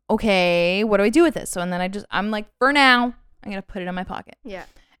 okay, what do I do with this? So and then I'm like, for now, I'm going to put it in my pocket. Yeah.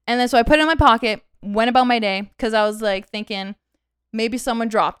 And then so I put it in my pocket, went about my day because I was like thinking, maybe someone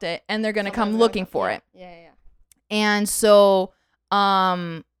dropped it and they're going to come looking for it. Yeah. And so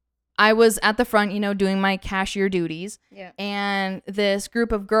I was at the front, doing my cashier duties. Yeah. And this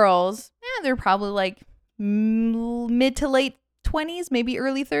group of girls, they're probably like mid to late 20s, maybe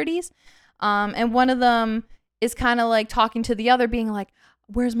early 30s. And one of them is kind of like talking to the other, being like,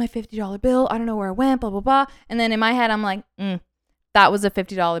 where's my $50 bill? I don't know where it went, blah, blah, blah. And then in my head, I'm like, that was a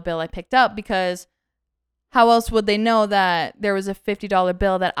 $50 bill I picked up because... how else would they know that there was a $50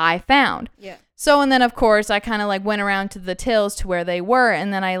 bill that I found? Yeah. So, and then of course I kind of like went around to the tills to where they were.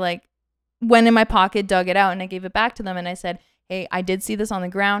 And then I like went in my pocket, dug it out and I gave it back to them. And I said, hey, I did see this on the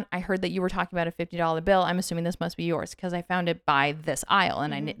ground. I heard that you were talking about a $50 bill. I'm assuming this must be yours because I found it by this aisle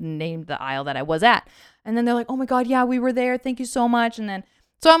and I named the aisle that I was at. And then they're like, oh my God, yeah, we were there. Thank you so much. And then,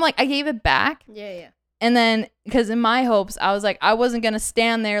 so I'm like, I gave it back. Yeah. And then, because in my hopes, I was like, I wasn't going to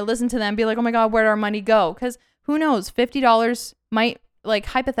stand there, listen to them, be like, oh my God, where'd our money go? Because who knows? $50 might, like,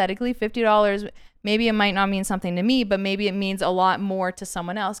 hypothetically, $50, maybe it might not mean something to me, but maybe it means a lot more to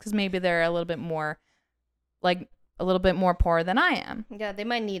someone else because maybe they're a little bit more poor than I am. Yeah, they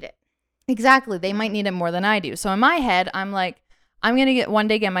might need it. Exactly. They might need it more than I do. So in my head, I'm like, I'm going to one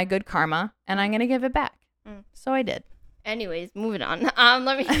day get my good karma and I'm going to give it back. So I did. Anyways, moving on.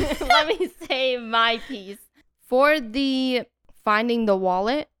 Let me say my piece. For the finding the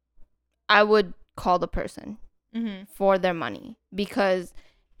wallet, I would call the person for their money because.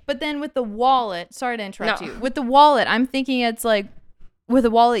 But then with the wallet, sorry to interrupt you. With the wallet, I'm thinking it's like with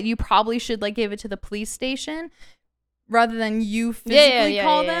a wallet, you probably should like give it to the police station rather than you physically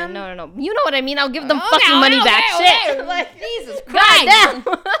call them. No. You know what I mean? I'll give them fucking money back. Shit. Like, Jesus Christ. Goddamn.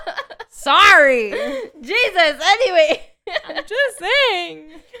 Sorry. Jesus. Anyway. I'm just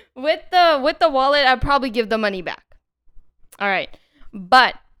saying. With the wallet, I'd probably give the money back. All right.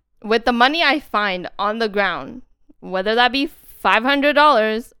 But with the money I find on the ground, whether that be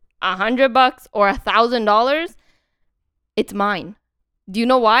 $500, $100, or $1,000, it's mine. Do you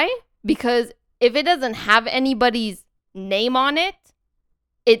know why? Because if it doesn't have anybody's name on it,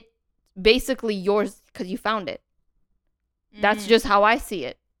 it's basically yours because you found it. That's just how I see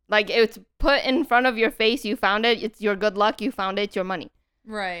it. Like, it's put in front of your face. You found it. It's your good luck. You found it. It's your money.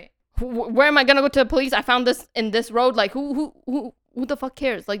 Right. Where am I gonna go to the police? I found this in this road. Like, who the fuck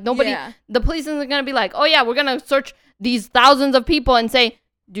cares? Like, nobody. Yeah. The police isn't gonna be like, oh yeah, we're gonna search these thousands of people and say,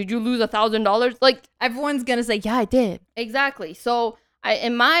 did you lose $1,000? Like, everyone's gonna say, yeah, I did. Exactly. So,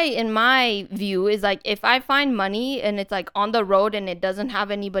 in my view is like, if I find money and it's like on the road and it doesn't have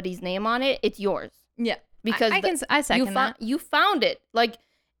anybody's name on it, it's yours. Yeah. Because I second that. You found it. Like,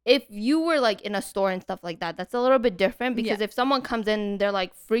 if you were like in a store and stuff like that, that's a little bit different because if someone comes in, they're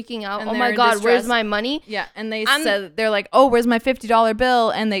like freaking out. Oh my God, where's my money? Yeah. And they're like, oh, where's my $50 bill?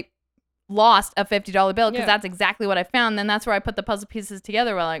 And they lost a $50 bill because that's exactly what I found. Then that's where I put the puzzle pieces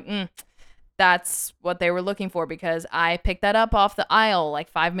together. We're like, that's what they were looking for because I picked that up off the aisle like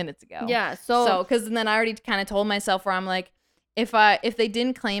 5 minutes ago. Yeah. So because then I already kind of told myself where I'm like, if they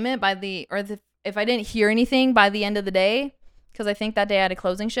didn't claim it if I didn't hear anything by the end of the day, because I think that day I had a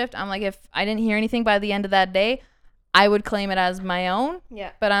closing shift, I'm like, if I didn't hear anything by the end of that day, I would claim it as my own.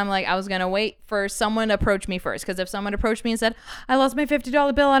 Yeah. But I'm like, I was going to wait for someone to approach me first. Because if someone approached me and said, I lost my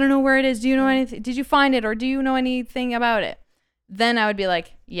 $50 bill, I don't know where it is. Do you know anything? Did you find it? Or do you know anything about it? Then I would be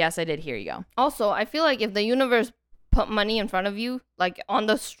like, yes, I did. Here you go. Also, I feel like if the universe put money in front of you, like on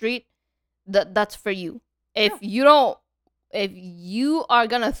the street, that's for you. If you are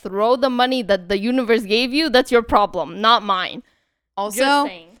going to throw the money that the universe gave you, that's your problem, not mine. Also,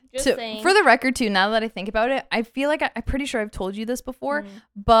 Just saying. For the record too, now that I think about it, I feel like I'm pretty sure I've told you this before,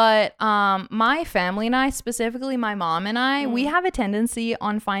 but my family and I, specifically my mom and I, we have a tendency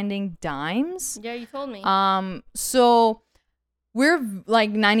on finding dimes. Yeah, you told me. So we're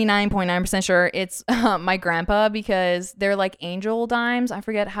like 99.9% sure it's my grandpa because they're like angel dimes. I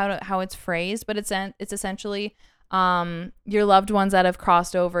forget how it's phrased, but it's essentially your loved ones that have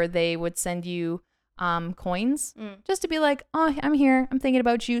crossed over, they would send you coins just to be like, oh, I'm here, I'm thinking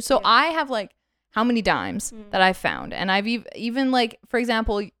about you. So I have like how many dimes that I've found, and I've even like, for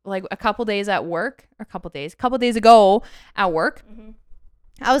example, like a couple days ago at work,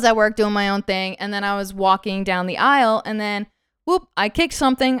 I was at work doing my own thing, and then I was walking down the aisle, and then whoop, I kicked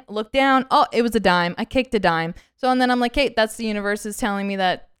something, looked down, oh, it was a dime. I kicked a dime. So and then I'm like, hey, that's the universe is telling me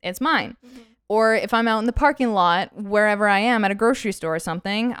that it's mine. Or if I'm out in the parking lot, wherever I am, at a grocery store or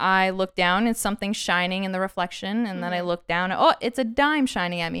something, I look down, it's something shining in the reflection, and then I look down, oh, it's a dime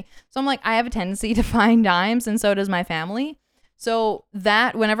shining at me. So I'm like, I have a tendency to find dimes, and so does my family. So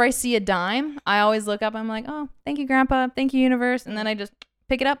that whenever I see a dime, I always look up, I'm like, oh, thank you, Grandpa, thank you, universe, and then I just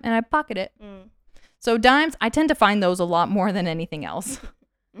pick it up and I pocket it. So dimes, I tend to find those a lot more than anything else.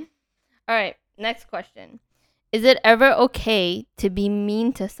 All right, next question. Is it ever okay to be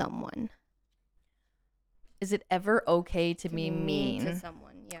mean to someone? Is it ever okay to be mean to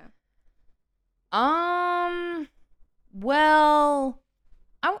someone? Yeah. Well,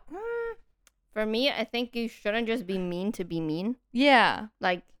 for me, I think you shouldn't just be mean to be mean. Yeah.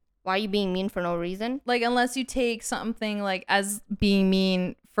 Like, why are you being mean for no reason? Like, unless you take something like as being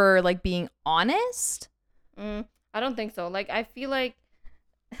mean for like being honest. I don't think so. Like, I feel like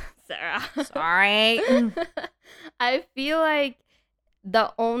Sarah. Sorry. I feel like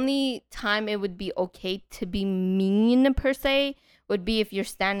the only time it would be okay to be mean per se would be if you're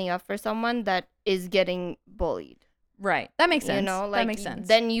standing up for someone that is getting bullied. Right. That makes sense. You know, like, that makes sense.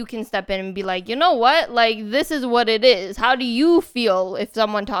 Then you can step in and be like, you know what? Like, this is what it is. How do you feel if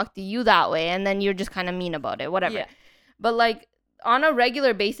someone talked to you that way? And then you're just kind of mean about it, whatever. Yeah. But like on a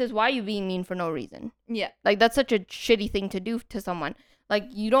regular basis, why are you being mean for no reason? Yeah. Like, that's such a shitty thing to do to someone. Like,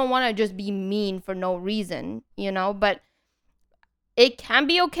 you don't want to just be mean for no reason, you know? But it can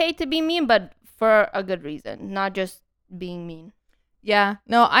be okay to be mean, but for a good reason, not just being mean. Yeah.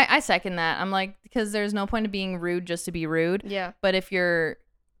 No, I second that. I'm like, because there's no point of being rude just to be rude. Yeah. But if you're,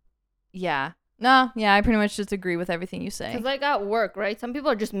 yeah. No, yeah, I pretty much just agree with everything you say. Because like at work, right? Some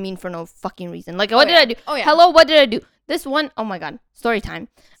people are just mean for no fucking reason. Like, what did I do? Oh yeah. Hello, what did I do? This one, oh my god, story time.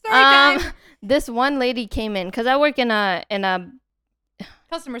 Story time. This one lady came in because I work in a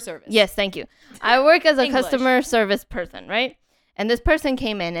Customer service. Yes, thank you. I work as a English. customer service person, right? And this person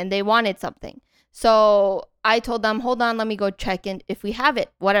came in and they wanted something. So I told them, hold on, let me go check in if we have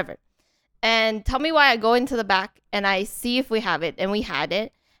it, whatever. And tell me why I go into the back and I see if we have it, and we had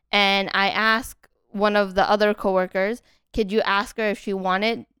it. And I ask one of the other coworkers, could you ask her if she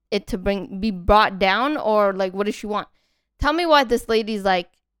wanted it to be brought down, or like what does she want? Tell me why this lady's like,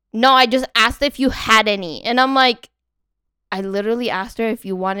 no, I just asked if you had any. And I'm like, I literally asked her if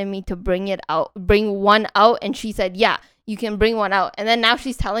you wanted me to bring one out, and she said, yeah, you can bring one out. And then now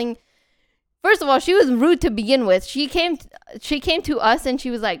she's telling, first of all, she was rude to begin with. She came to us and she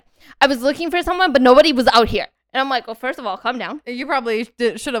was like, I was looking for someone, but nobody was out here. And I'm like, well, first of all, calm down. You probably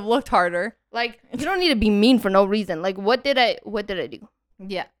should have looked harder. Like, you don't need to be mean for no reason. Like, what did I do?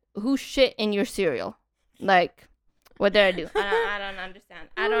 Yeah. Who shit in your cereal? Like, what did I do? I don't understand.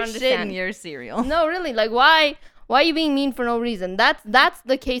 I don't understand. Shit in your cereal. No, really. Like, why are you being mean for no reason? That's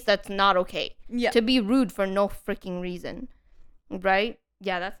the case. That's not okay. Yeah. To be rude for no freaking reason. Right?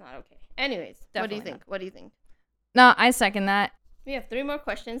 Yeah, that's not okay. Anyways, Definitely what do you think? not. What do you think? No, I second that. We have 3 more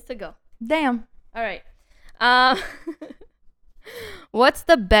questions to go. Damn. All right. What's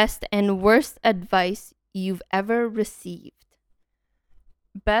the best and worst advice you've ever received?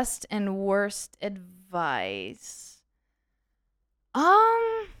 Best and worst advice.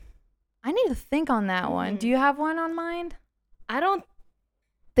 I need to think on that one. Do you have one on mind? I don't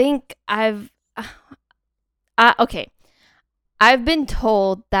think I've okay. I've been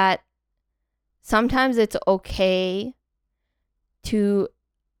told that sometimes it's okay to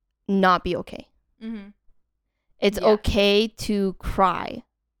not be okay. Mm-hmm. It's okay to cry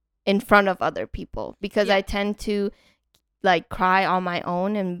in front of other people, because I tend to like cry on my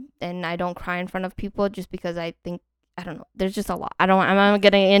own, and I don't cry in front of people just because I think, I don't know, there's just a lot. I'm not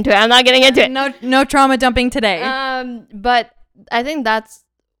getting into it. I'm not getting into it. No trauma dumping today. But I think that's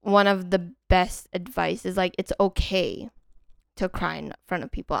one of the best advice, is like, it's okay to cry in front of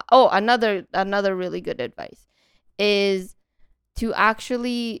people. Oh, another really good advice is to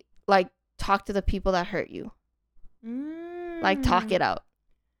actually like talk to the people that hurt you. Like, talk it out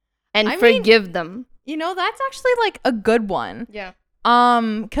and forgive them. You know, that's actually like a good one. Yeah.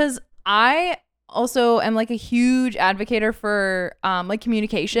 Because I also am like a huge advocate for like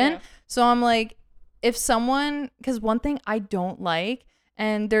communication. Yeah. So I'm like, if someone, because one thing I don't like,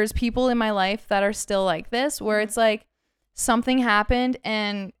 and there's people in my life that are still like this, where it's like something happened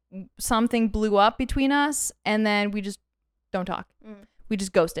and something blew up between us, and then we just don't talk. We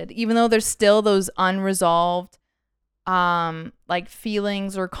just ghosted, even though there's still those unresolved like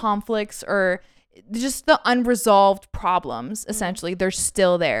feelings or conflicts, or just the unresolved problems. Essentially, they're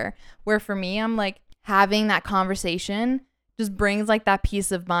still there. Where for me, I'm like, having that conversation just brings like that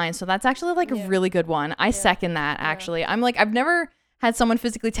peace of mind. So that's actually like a really good one. I second that. Actually, I'm like, I've never had someone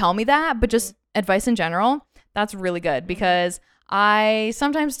physically tell me that, but just advice in general, that's really good, because I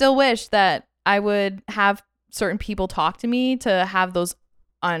sometimes still wish that I would have certain people talk to me to have those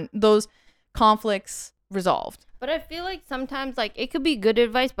conflicts resolved. But I feel like sometimes like it could be good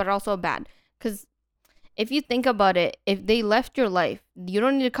advice, but also bad. Because if you think about it, if they left your life, you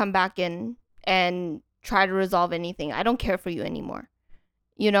don't need to come back in and try to resolve anything. I don't care for you anymore.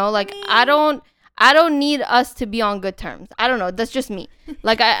 You know, like I don't need us to be on good terms. I don't know. That's just me.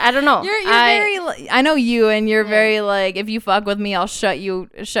 Like I don't know. You're very. I know you, and you're very like, if you fuck with me, I'll shut you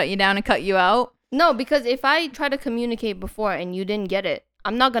down and cut you out. No, because if I try to communicate before and you didn't get it,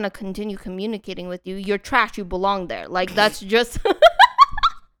 I'm not gonna continue communicating with you. You're trash. You belong there. Like, that's just.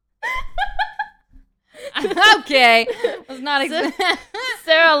 Okay. Was not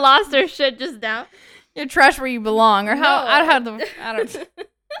Sarah lost her shit just now. You're trash where you belong, or how? No. I don't.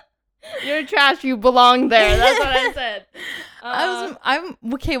 You're trash. You belong there. That's what I said. I'm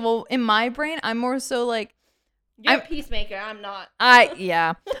okay. Well, in my brain, I'm more so like, you're a peacemaker. I'm not. I'm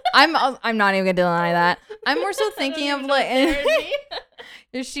not even gonna deny that. I'm more so thinking of like.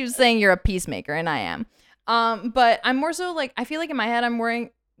 She was saying you're a peacemaker, and I am. But I'm more so like, I feel like in my head I'm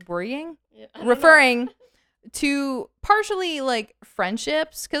referring to partially like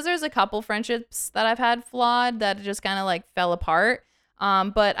friendships, because there's a couple friendships that I've had flawed that just kind of like fell apart.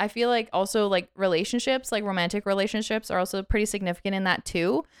 But I feel like also like relationships, like romantic relationships, are also pretty significant in that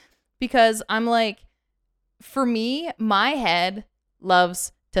too, because I'm like, for me, my head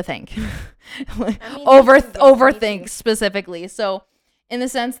loves to think, overthink specifically. So in the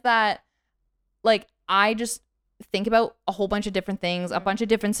sense that like, I just think about a whole bunch of different things, a bunch of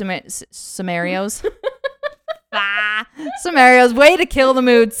different scenarios. Scenarios, way to kill the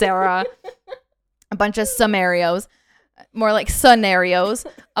mood, Sarah. A bunch of scenarios, more like scenarios,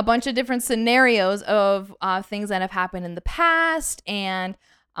 a bunch of different scenarios of things that have happened in the past, and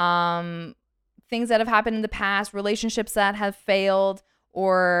things that have happened in the past, relationships that have failed,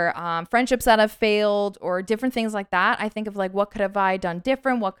 or friendships that have failed, or different things like that. I think of like, what could have I done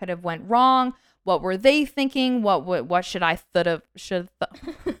different? What could have went wrong? What were they thinking? What should I should have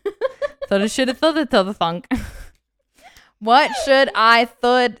thunk? What should I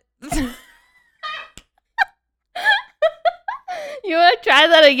thud? You want to try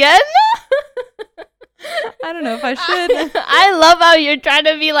that again? I don't know if I should. I love how you're trying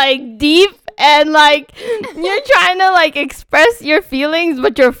to be like deep and like you're trying to like express your feelings,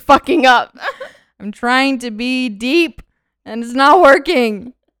 but you're fucking up. I'm trying to be deep and it's not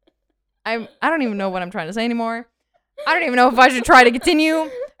working. I don't even know what I'm trying to say anymore. I don't even know if I should try to continue.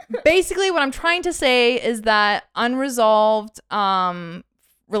 Basically, what I'm trying to say is that unresolved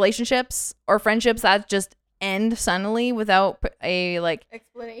relationships or friendships that just end suddenly without a like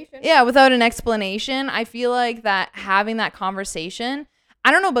explanation. Yeah, without an explanation. I feel like that having that conversation,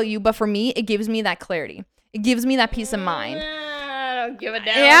 I don't know about you, but for me, it gives me that clarity. It gives me that peace of mind. I don't give a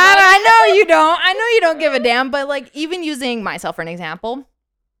damn. Yeah, I know you don't. I know you don't give a damn, but like even using myself for an example,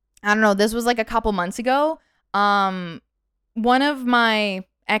 I don't know, this was like a couple months ago. One of my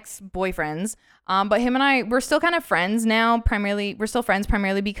ex-boyfriends, but him and I, we're still kind of friends now. We're still friends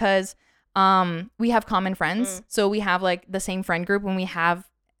primarily because we have common friends. So we have like the same friend group, and we have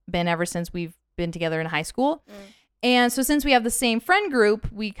been ever since we've been together in high school. And so since we have the same friend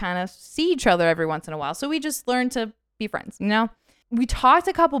group, we kind of see each other every once in a while. So we just learned to be friends, you know? We talked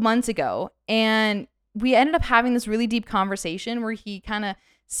a couple months ago, and we ended up having this really deep conversation where he kind of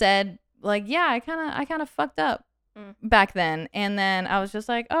said like, yeah, I kind of fucked up back then. And then I was just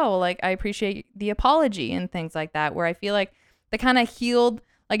like, oh, like I appreciate the apology and things like that, where I feel like that kind of healed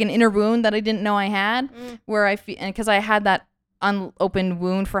like an inner wound that I didn't know I had, where I feel, and because I had that unopened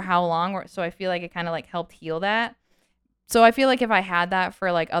wound for how long, so I feel like it kind of like helped heal that. So I feel like if I had that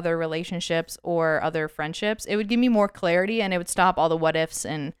for like other relationships or other friendships, it would give me more clarity, and it would stop all the what ifs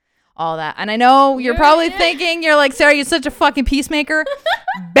and all that. And I know you're probably thinking, you're like, Sarah, you're such a fucking peacemaker.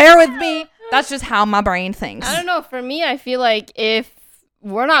 Bear with me. That's just how my brain thinks. I don't know. For me, I feel like if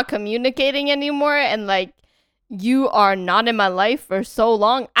we're not communicating anymore, and like you are not in my life for so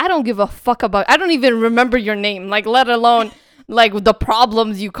long, I don't give a fuck about, I don't even remember your name, like let alone like the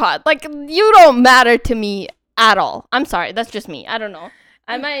problems you caused. Like you don't matter to me at all. I'm sorry. That's just me. I don't know.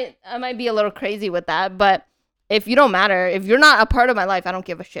 I might be a little crazy with that, but if you don't matter, if you're not a part of my life, I don't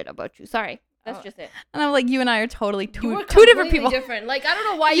give a shit about you. Sorry. That's just it. And I'm like, you and I are totally two different people. Different. Like, I don't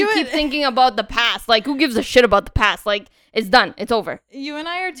know why you keep thinking about the past. Like, who gives a shit about the past? Like, it's done. It's over. You and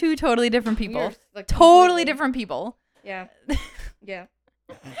I are two totally different people. Like, totally different people. Yeah. Yeah.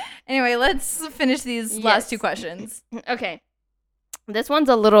 Anyway, let's finish these last two questions. Okay. This one's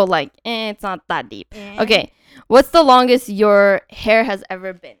a little like, it's not that deep. Okay. What's the longest your hair has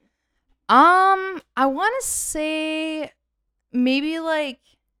ever been? I want to say maybe like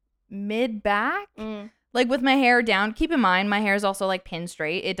mid-back. Like with my hair down. Keep in mind, my hair is also like pin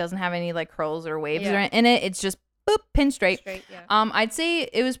straight. It doesn't have any like curls or waves in it. It's just boop, pin straight. I'd say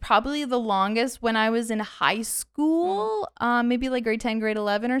it was probably the longest when I was in high school, maybe like grade 10, grade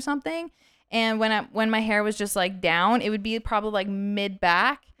 11 or something. And when my hair was just like down, it would be probably like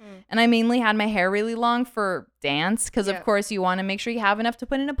mid-back. And I mainly had my hair really long for dance because, of course, you want to make sure you have enough to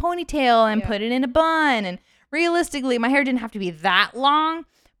put in a ponytail and put it in a bun. And realistically, my hair didn't have to be that long,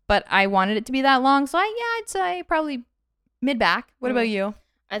 but I wanted it to be that long. So, I'd say probably mid-back. What about you?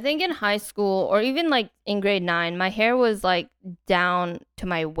 I think in high school or even like in grade 9, my hair was like down to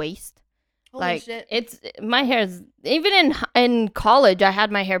my waist. Holy like shit. It's my hair is even in college. I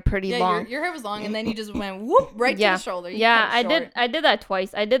had my hair pretty long. Your hair was long, and then you just went whoop right to the shoulder. I did that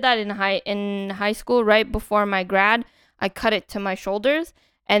twice. I did that in high school right before my grad. I cut it to my shoulders,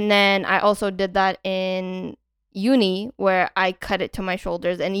 and then I also did that in uni where I cut it to my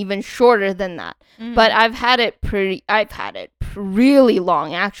shoulders and even shorter than that. But I've had it really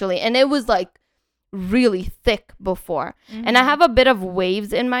long actually, and it was like really thick before. And I have a bit of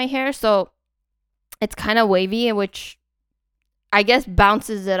waves in my hair, so it's kind of wavy, which I guess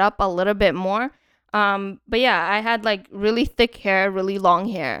bounces it up a little bit more. But yeah, I had like really thick hair, really long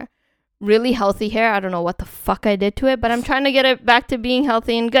hair, really healthy hair. I don't know what the fuck I did to it, but I'm trying to get it back to being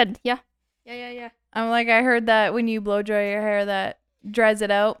healthy and good. Yeah. I'm like, I heard that when you blow dry your hair, that dries it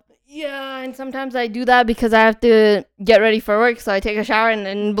out. Yeah, and sometimes I do that because I have to get ready for work, so I take a shower and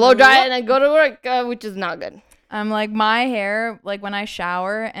then blow dry it and I go to work, which is not good. I'm like, my hair, like when I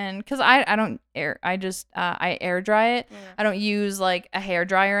shower, and because I don't air, I air dry it. Yeah. I don't use like a hair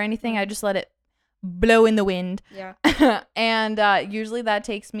dryer or anything. I just let it blow in the wind. Yeah. And usually that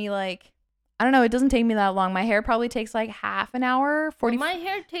takes me like, I don't know, it doesn't take me that long. My hair probably takes like half an hour, 40. My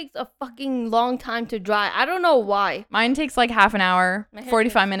hair takes a fucking long time to dry. I don't know why. Mine takes like half an hour, My hair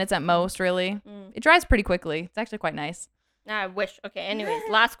 45 minutes at most, really. It dries pretty quickly. It's actually quite nice. I wish. Okay, anyways,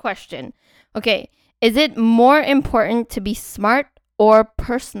 last question. Okay, is it more important to be smart or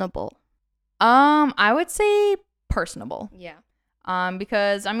personable? I would say personable. Yeah.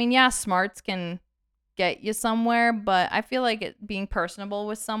 Because I mean, yeah, smarts can get you somewhere, but I feel like being personable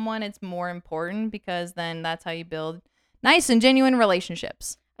with someone, it's more important because then that's how you build nice and genuine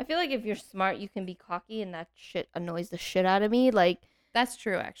relationships. I feel like if you're smart, you can be cocky, and that shit annoys the shit out of me. Like, that's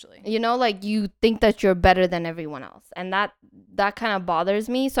true, actually. You know, like you think that you're better than everyone else, and that kind of bothers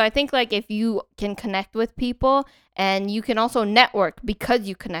me. So I think like if you can connect with people, and you can also network because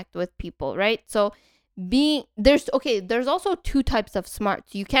you connect with people, right? So there's also two types of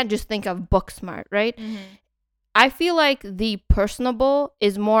smarts. You can't just think of book smart, right? I feel like the personable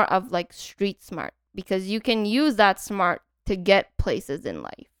is more of like street smart, because you can use that smart to get places in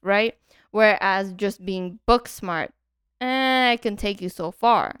life, right? Whereas just being book smart, it can take you so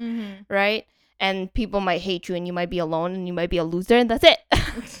far, right? And people might hate you, and you might be alone, and you might be a loser, and that's it.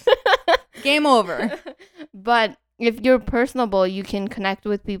 Game over. But if you're personable, you can connect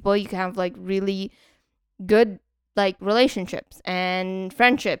with people. You can have like really good like relationships and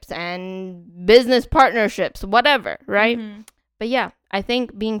friendships and business partnerships, whatever, right? But yeah, I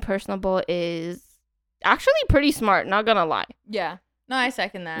think being personable is actually pretty smart, not gonna lie. Yeah. No, I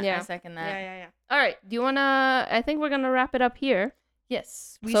second that. Yeah. I second that. Yeah. All right. Do you wanna? I think we're gonna wrap it up here.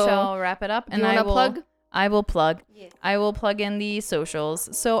 Yes, we shall wrap it up. And I will plug. I will plug. Yes. I will plug in the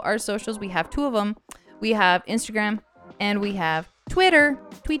socials. So our socials, we have two of them. We have Instagram and we have Twitter.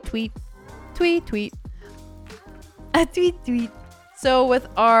 Tweet. A tweet. So with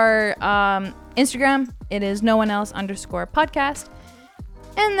our Instagram, it is nooneelse_podcast.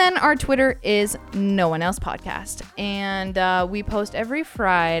 And then our Twitter is nooneelsepodcast. And we post every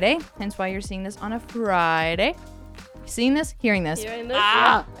Friday. Hence why you're seeing this on a Friday. Seeing this? Hearing this. Hearing this?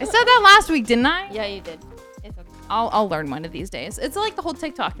 I said that last week, didn't I? Yeah, you did. It's okay. I'll learn one of these days. It's like the whole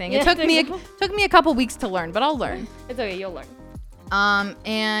TikTok thing. It took me a couple weeks to learn, but I'll learn. It's okay, you'll learn.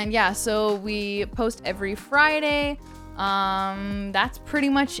 And yeah, so we post every Friday. That's pretty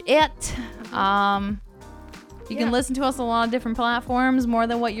much it. You can listen to us on a lot of different platforms, more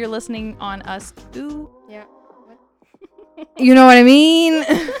than what you're listening on us to. Yeah. What? You know what I mean?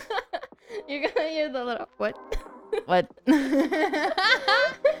 You're gonna hear the little what? What?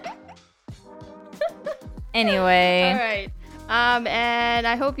 Anyway. All right. And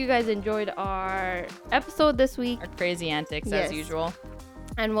I hope you guys enjoyed our episode this week. Our crazy antics as usual.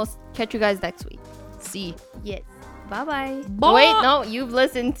 And we'll catch you guys next week. See. Yes. Bye-bye. Bye. Wait, no, you've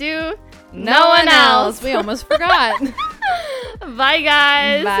listened to No One Else. We almost forgot. Bye,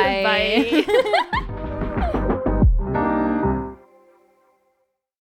 guys. Bye. Bye.